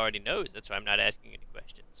Genus already knows. That's why I'm not asking any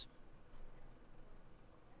questions.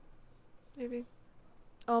 Maybe.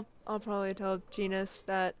 I'll probably tell Genus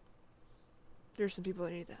that there's some people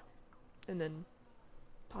that need that, and then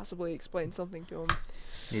possibly explain something to him.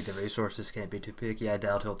 Need the resources, can't be too picky. I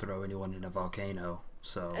doubt he'll throw anyone in a volcano,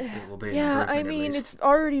 so it will be an Yeah, improvement I at mean, least. it's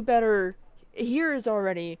already better. Here is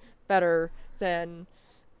already better than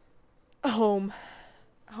home.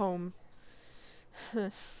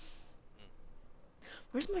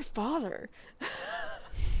 Where's my father?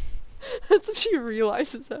 That's what she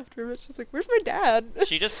realizes after, but she's like, where's my dad?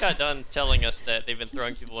 She just got done telling us that they've been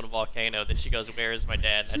throwing people in a volcano. Then she goes, "Where is my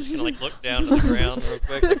dad?" And I just kind of look down to the ground real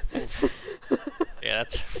quick. Yeah,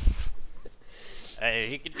 that's.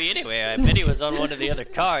 He could be anywhere. I bet he was on one of the other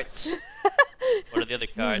carts. One of the other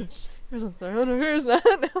carts. Here's a throne, here's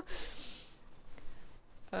that.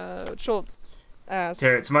 She'll ask.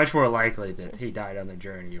 It's much more likely that he died on the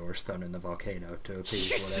journey or stunned in the volcano to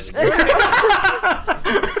appease whatever.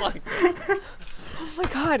 Oh my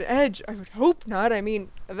God, Edge! I would hope not. I mean,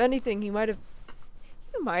 if anything, he might have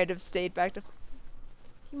stayed back to.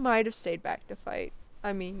 He might have stayed back to fight.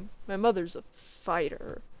 I mean, my mother's a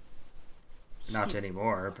fighter. Not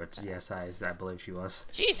anymore, but yes, I believe she was.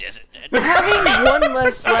 She's isn't dead. Having one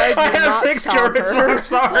less leg will I have not 6 stop turrets. her. I'm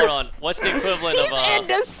sorry. Hold on. What's the equivalent Cease of and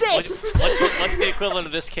desist. what's the equivalent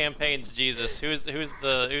of this campaign's Jesus? Who's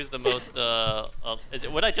the most is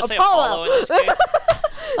it? Would I just say Apollo. Apollo in this case?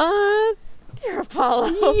 Dear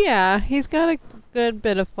Apollo. Yeah, he's got a good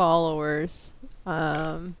bit of followers.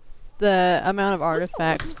 The amount of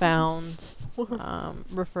artifacts found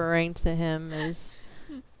referring to him is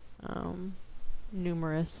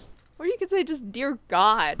numerous. Or you could say just dear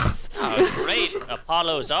gods. Oh, great!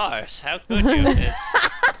 Apollo's ours. How could you?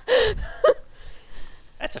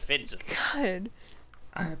 That's offensive. God.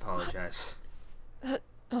 I apologize. That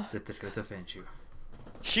the truth offends you.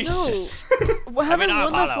 Jesus. Well, having I mean,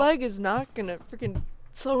 one less Apollo. leg is not gonna freaking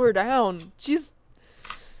slow her down. She's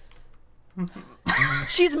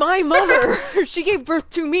my mother. She gave birth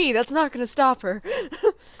to me. That's not gonna stop her.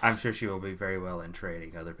 I'm sure she will be very well in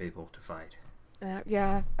training other people to fight.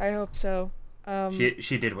 Yeah, I hope so.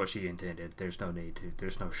 She did what she intended. There's no need to.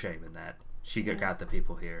 There's no shame in that. She got the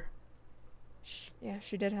people here. Yeah,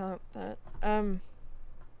 she did help that.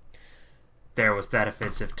 There was that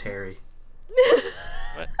offensive, Terry.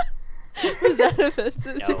 What? Was that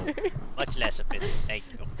offensive? No, much less offensive. Thank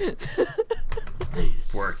you.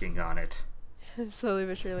 Working on it. Slowly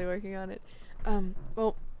but surely working on it.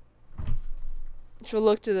 Well, she'll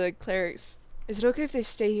look to the clerics. Is it okay if they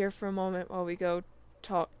stay here for a moment while we go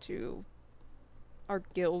talk to our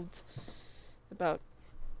guild about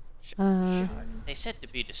They said to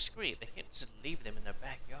be discreet. They can't just leave them in their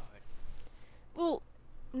backyard. Well,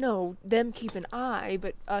 no, them keep an eye,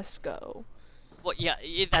 but us go. Well, yeah,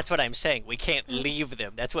 that's what I'm saying. We can't leave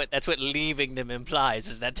them. That's what leaving them implies,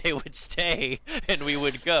 is that they would stay and we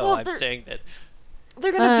would go. Well, I'm saying that.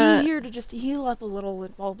 They're gonna be here to just heal up a little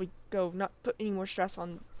while we go, not put any more stress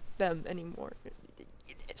on them anymore.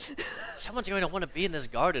 Someone's going to want to be in this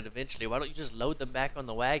garden eventually. Why don't you just load them back on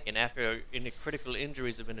the wagon after any critical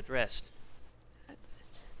injuries have been addressed?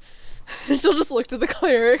 She'll just look to the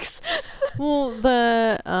clerics. Well,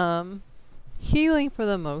 the healing for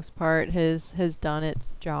the most part has done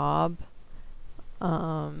its job.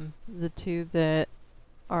 The two that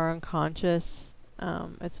are unconscious,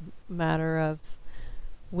 it's a matter of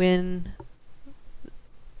when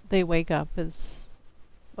they wake up is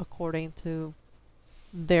according to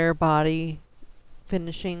their body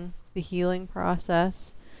finishing the healing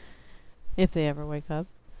process, if they ever wake up.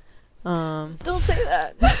 Don't say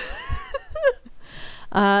that.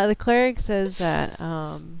 The cleric says that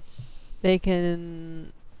they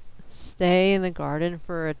can stay in the garden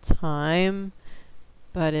for a time,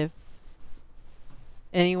 but if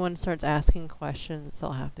anyone starts asking questions,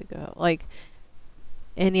 they'll have to go. Like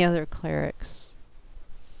any other clerics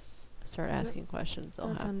start asking questions, they'll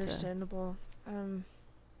have to. That's understandable.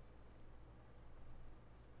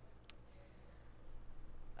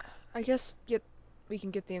 I guess we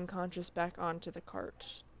can get the unconscious back onto the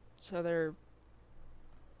cart, so they're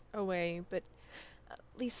away. But at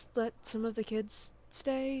least let some of the kids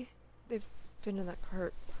stay. They've been in that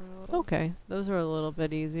cart for a little. Okay, those are a little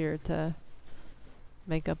bit easier to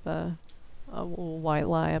make up a little white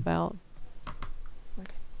lie about.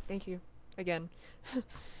 Okay, thank you again.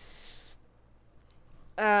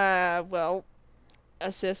 Well,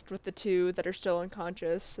 assist with the two that are still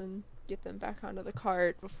unconscious and get them back onto the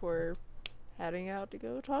cart before heading out to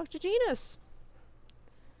go talk to Genus.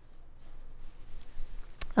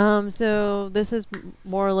 So this is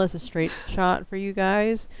more or less a straight shot for you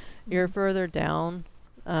guys. You're further down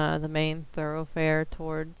the main thoroughfare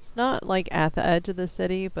towards, not like at the edge of the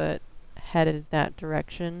city, but headed that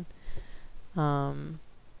direction. And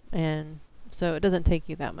so it doesn't take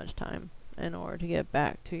you that much time in order to get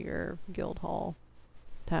back to your guild hall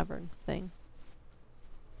tavern thing.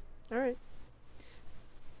 All right.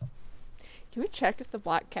 Can we check if the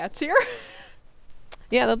black cat's here?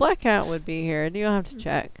 Yeah, the black cat would be here. You don't have to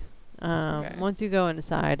check. Okay. Once you go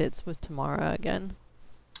inside, it's with Tamara again.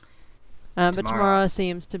 But Tamara. Tamara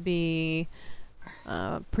seems to be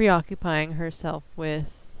preoccupying herself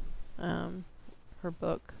with her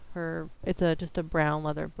book. It's just a brown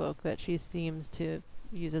leather book that she seems to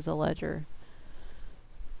use as a ledger.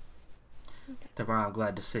 Tamara, I'm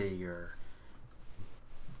glad to see your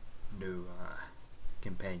new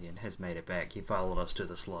companion has made it back. He followed us to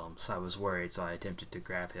the slums. I was worried, so I attempted to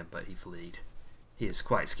grab him, but he fled. He is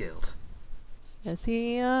quite skilled. Yes,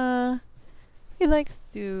 he likes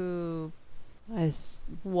to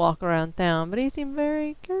walk around town, but he seemed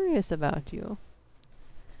very curious about you.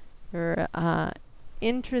 You're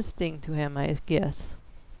interesting to him, I guess.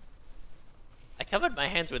 I covered my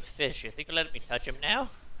hands with fish. You think you'll let me touch him now?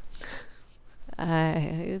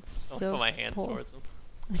 It's Don't so put my hands cool. towards him.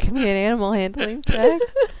 Give me an animal handling check.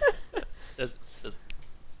 Does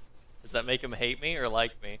that make him hate me or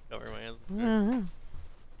like me? Cover my hands. Uh-huh.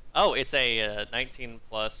 Oh, it's a 19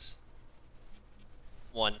 plus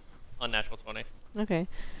 1 unnatural 20. Okay.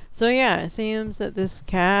 So yeah, it seems that this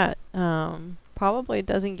cat probably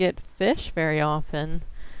doesn't get fish very often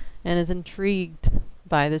and is intrigued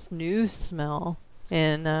by this new smell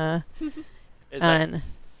and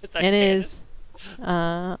is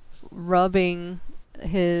rubbing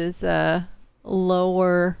his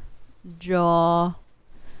lower jaw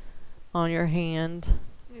on your hand.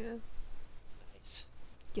 Yeah. Nice.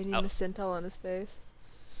 Getting the scent all on his face.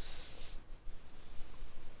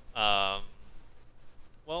 Well,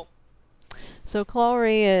 So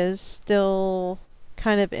Chloe is still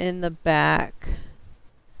kind of in the back.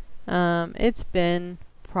 It's been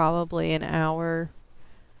probably an hour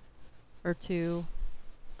or two.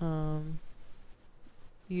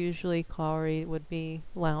 Usually Chloe would be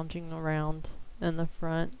lounging around in the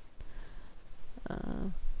front.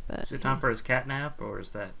 But Is it time for his cat nap, or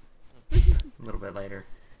is that a little bit later?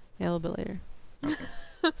 Yeah, a little bit later.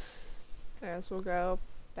 Okay. I guess we'll go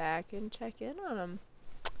back and check in on him.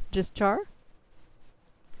 Just Char?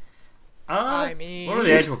 I mean, Where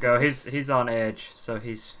the edge will go? He's on edge, so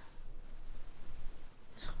he'll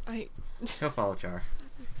follow Char.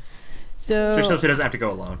 So Just so he doesn't have to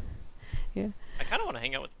go alone. I kind of want to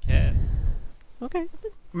hang out with the cat. okay.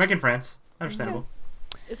 We're making friends. Understandable.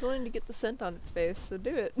 It's wanting to get the scent on its face, so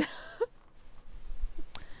do it.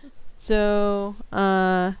 So,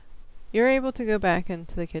 you're able to go back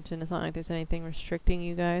into the kitchen. It's not like there's anything restricting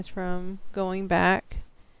you guys from going back.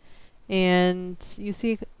 And you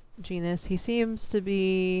see Genus. He seems to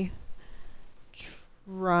be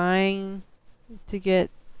trying to get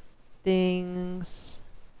things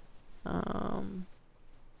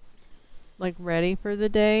like ready for the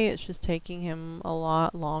day. It's just taking him a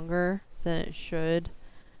lot longer than it should.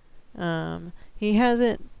 He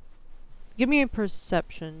hasn't. Give me a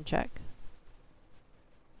perception check.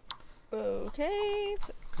 Okay.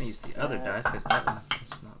 Use the other dice because that one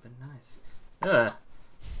has not been nice.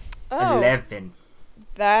 Oh, 11.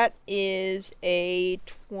 that is a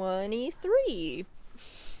 23.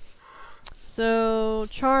 So,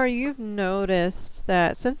 Char, you've noticed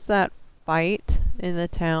that since that fight in the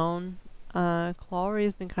town,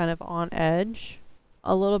 Clary's been kind of on edge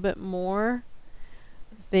a little bit more.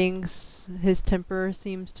 His temper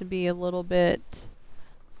seems to be a little bit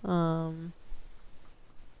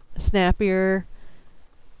snappier.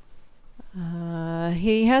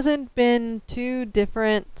 He hasn't been too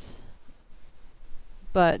different,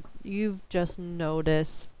 but you've just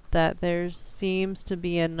noticed that there seems to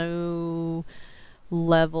be a new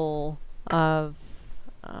level of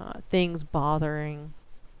things bothering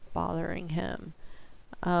him.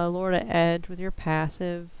 Lord of Edge, with your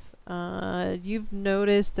passive, you've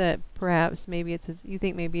noticed that perhaps maybe it's his. You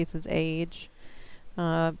think maybe it's his age.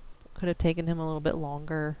 Could have taken him a little bit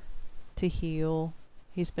longer to heal.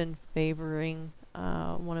 He's been favoring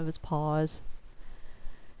one of his paws.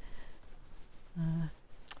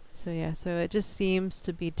 So it just seems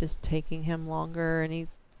to be just taking him longer, and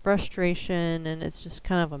frustration, and it's just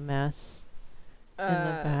kind of a mess in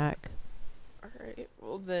the back. Alright,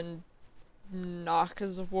 well then, knock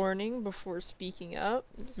as a warning before speaking up.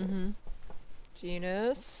 Mm-hmm.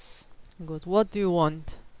 Genus. He goes, "What do you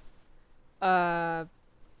want?" Well,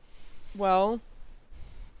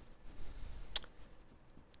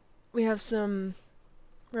 we have some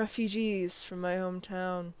refugees from my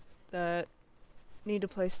hometown that need a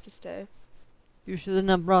place to stay. You shouldn't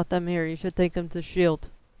have brought them here. You should take them to Shield.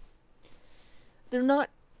 They're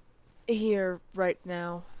not here right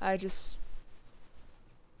now. I'll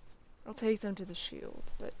take them to the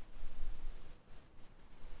Shield, but...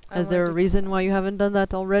 Is there a reason why you haven't done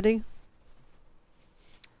that already?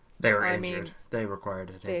 They were injured. They required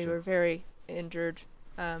attention. They were very injured.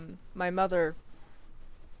 My mother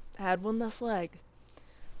had one less leg,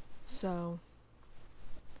 so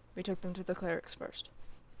we took them to the clerics first.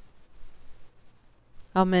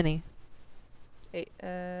 How many? 9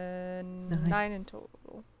 in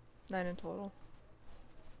total. 9 in total.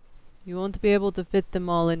 You won't be able to fit them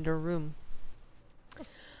all in your room.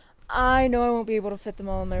 I know I won't be able to fit them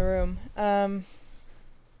all in my room. I'll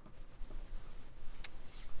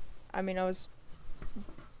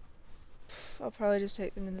probably just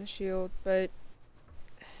take them to the Shield, but...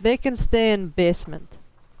 They can stay in basement.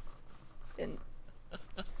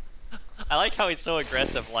 I like how he's so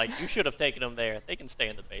aggressive, like, you should have taken them there. They can stay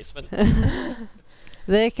in the basement.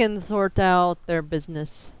 They can sort out their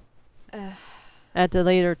business at a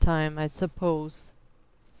later time, I suppose.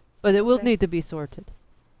 But it will need to be sorted.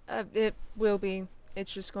 It will be.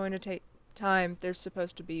 It's just going to take time. There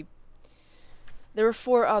were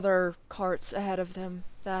 4 other carts ahead of them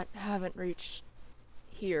that haven't reached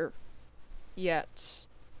here yet.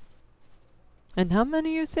 And how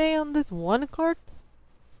many you say on this one cart?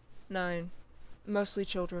 9. Mostly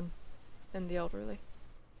children and the elderly.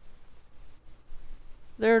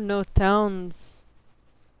 There are no towns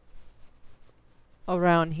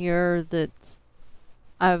around here that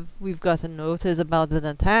we've got a notice about an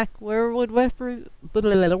attack. Where would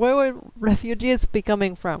refugees be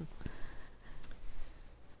coming from?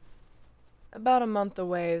 About a month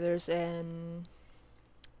away, there's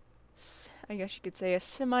I guess you could say, a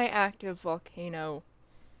semi-active volcano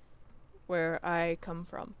where I come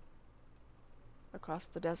from, across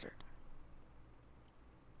the desert,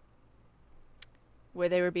 where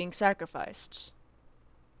they were being sacrificed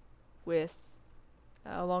with,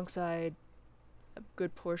 alongside a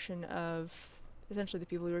good portion of, essentially the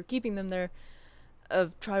people who were keeping them there,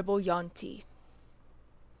 of tribal Yanti.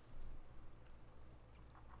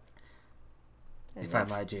 If I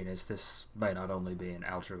might, Genus, this might not only be an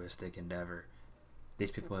altruistic endeavor.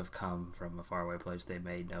 These people have come from a faraway place. They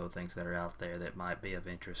may know things that are out there that might be of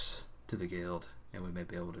interest to the guild, and we may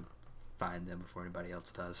be able to find them before anybody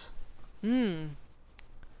else does. Good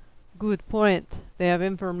point. They have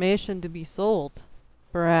information to be sold.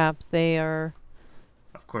 Perhaps they are...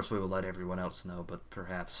 Of course, we will let everyone else know, but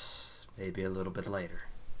perhaps maybe a little bit later.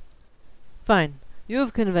 Fine.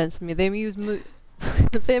 You've convinced me. They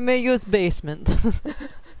they may use basement.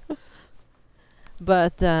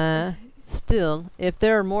 But still, if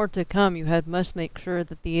there are more to come, you must make sure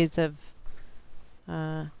that these have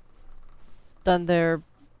done their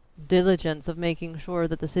diligence of making sure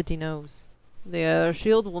that the city knows. The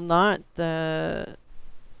shield will not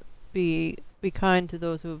be kind to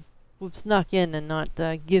those who've snuck in and not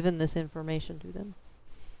given this information to them.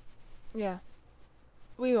 Yeah.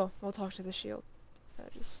 We will. We'll talk to the shield.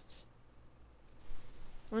 Just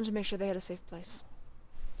wanted to make sure they had a safe place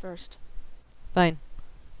first. Fine.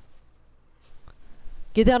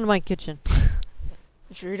 Get out of my kitchen.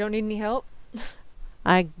 You sure you don't need any help?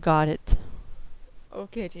 I got it.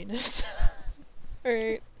 Okay, Genus.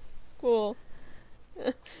 Alright. Cool.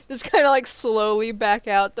 Just kind of like slowly back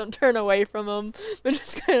out. Don't turn away from him. But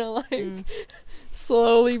just kind of like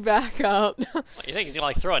slowly back up. What, you think he's gonna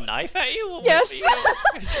like throw a knife at you? Yes.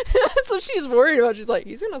 That's what she's worried about. She's like,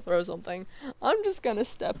 he's gonna throw something. I'm just gonna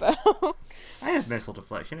step out. I have missile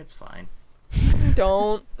deflection. It's fine.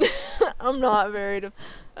 Don't. I'm not very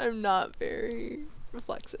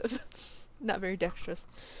reflexive. Not very dexterous.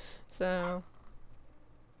 So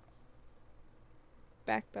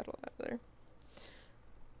backpedal out of there.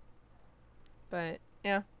 But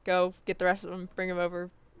yeah, go get the rest of them, bring them over,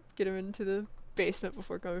 get them into the basement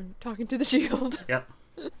before going talking to the shield. Yep.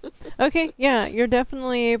 Okay, yeah, you're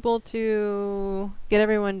definitely able to get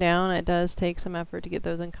everyone down. It does take some effort to get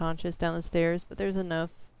those unconscious down the stairs, but there's enough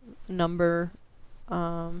number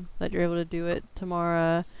that you're able to do it.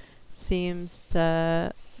 Tamara seems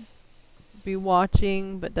to be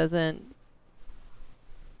watching, but doesn't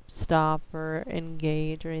stop or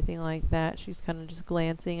engage or anything like that. She's kind of just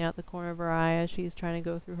glancing out the corner of her eye as she's trying to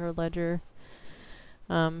go through her ledger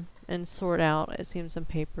and sort out, it seems, some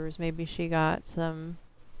papers. Maybe she got some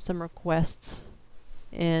requests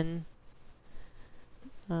in.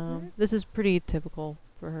 This is pretty typical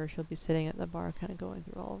for her. She'll be sitting at the bar kind of going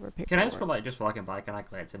through all of her paperwork. Can I just, for like, just walking by, can I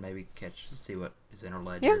glance and maybe see what is in her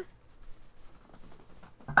ledger?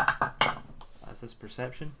 Yeah. Is this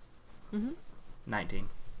perception? 19.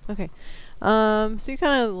 Okay. So you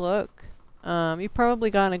kind of look. You've probably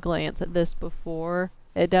gotten a glance at this before.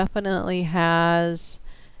 It definitely has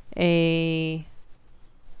a...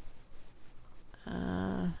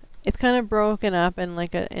 it's kind of broken up in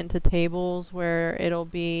into tables where it'll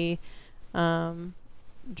be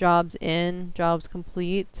jobs in, jobs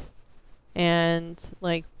complete, and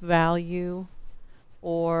like value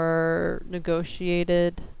or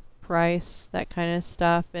negotiated price, that kind of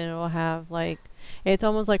stuff. And it'll have like, it's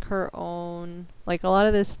almost like her own, like a lot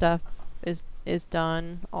of this stuff is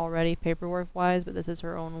done already paperwork wise, but this is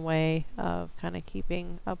her own way of kind of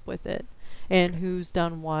keeping up with it and who's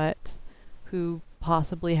done what, who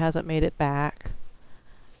possibly hasn't made it back,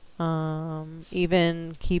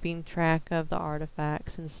 even keeping track of the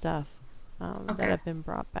artifacts and stuff that have been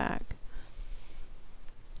brought back.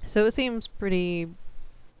 So it seems pretty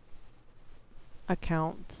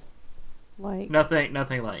account like nothing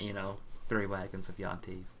like 3 wagons of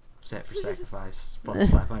Yanti set for sacrifice plus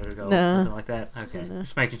 500 gold, No. nothing like that. Okay, No.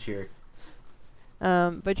 just making sure.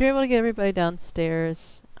 But you're able to get everybody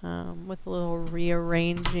downstairs with a little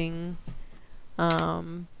rearranging.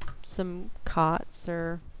 Some cots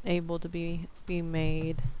are able to be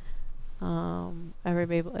made. Everyone's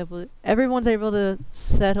able to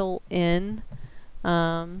settle in,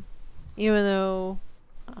 even though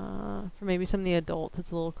for maybe some of the adults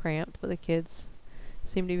it's a little cramped, but the kids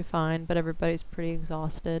seem to be fine. But everybody's pretty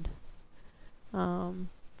exhausted from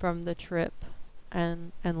the trip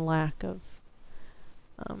and lack of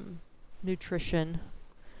nutrition.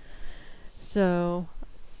 So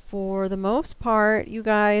for the most part, you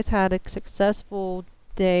guys had a successful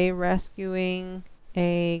day rescuing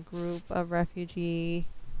a group of refugee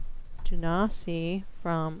Genasi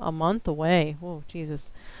from a month away. Whoa,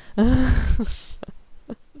 Jesus.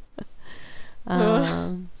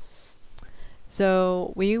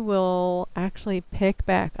 So we will actually pick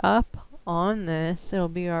back up on this. It'll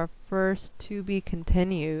be our first to be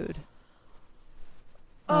continued.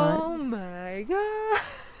 Oh my god.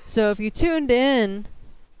 So if you tuned in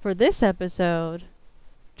for this episode,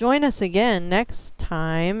 join us again next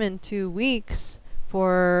time in 2 weeks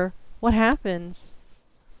for what happens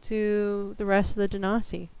to the rest of the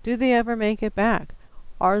Genasi. Do they ever make it back?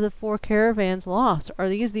 Are the 4 caravans lost? Are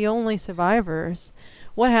these the only survivors?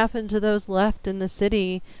 What happened to those left in the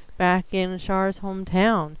city back in Char's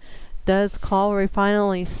hometown? Does Calvary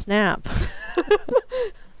finally snap?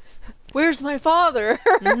 Where's my father?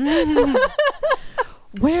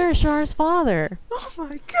 Where is Char's father? Oh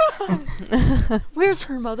my god! Where's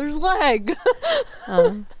her mother's leg?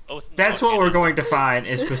 That's what we're going to find,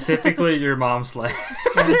 is specifically your mom's leg.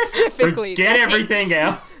 Specifically. Get everything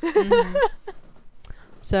out.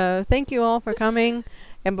 So thank you all for coming.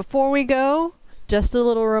 And before we go, just a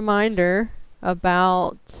little reminder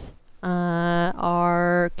about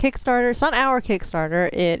our Kickstarter. It's not our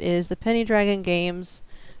Kickstarter. It is the Penny Dragon Games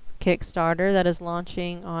Kickstarter that is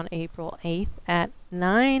launching on April 8th at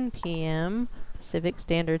 9 p.m. Pacific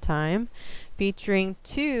Standard Time, featuring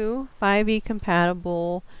 2 5e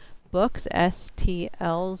compatible books,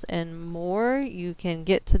 STLs, and more. You can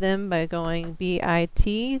get to them by going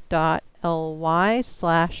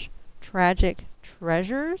bit.ly/tragic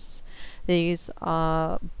treasures. These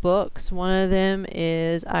books, one of them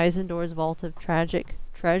is Eisendore's Vault of Tragic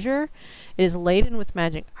Treasure. It is laden with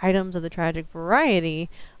magic items of the tragic variety,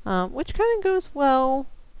 which kind of goes well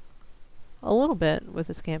a little bit with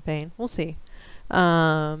this campaign. We'll see.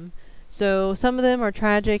 So some of them are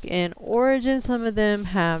tragic in origin. Some of them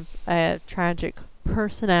have a tragic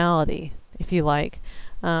personality, if you like.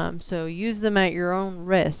 So use them at your own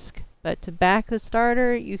risk. But to back the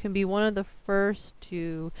starter, you can be one of the first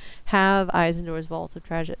to have Eisendore's Vault of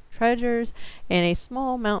Tragic Treasures and a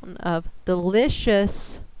small mountain of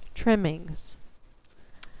delicious trimmings.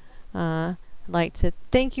 I'd like to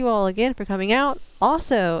thank you all again for coming out.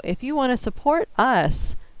 Also, if you want to support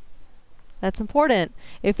us, that's important.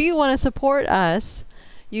 If you want to support us,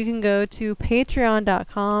 you can go to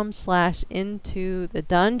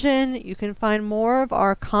patreon.com/intothedungeon. You can find more of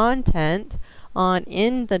our content on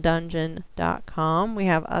inthedungeon.com. We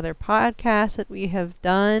have other podcasts that we have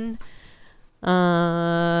done.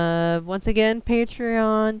 Once again,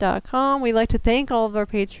 patreon.com. We'd like to thank all of our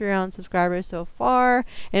Patreon subscribers so far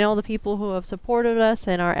and all the people who have supported us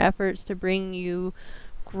in our efforts to bring you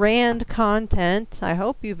grand content. I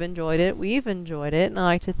hope you've enjoyed it. We've enjoyed it, and I'd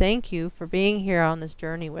like to thank you for being here on this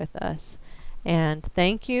journey with us. And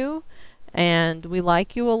thank you, and we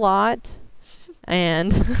like you a lot,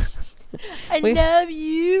 and I love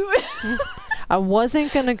you. I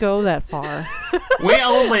wasn't gonna go that far. We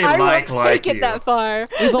only I like won't take it you. that far.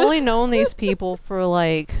 We've only known these people for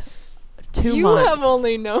like 2 months. You have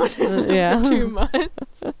only known them Yeah. for 2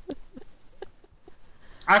 months.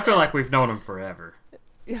 I feel like we've known him forever.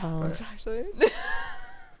 Yeah, exactly.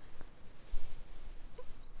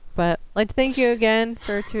 But I'd like to thank you again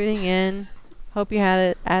for tuning in. Hope you had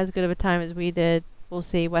it as good of a time as we did. We'll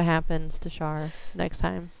see what happens to Char next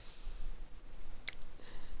time.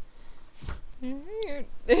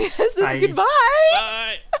 This is Bye.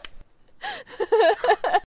 goodbye. Bye.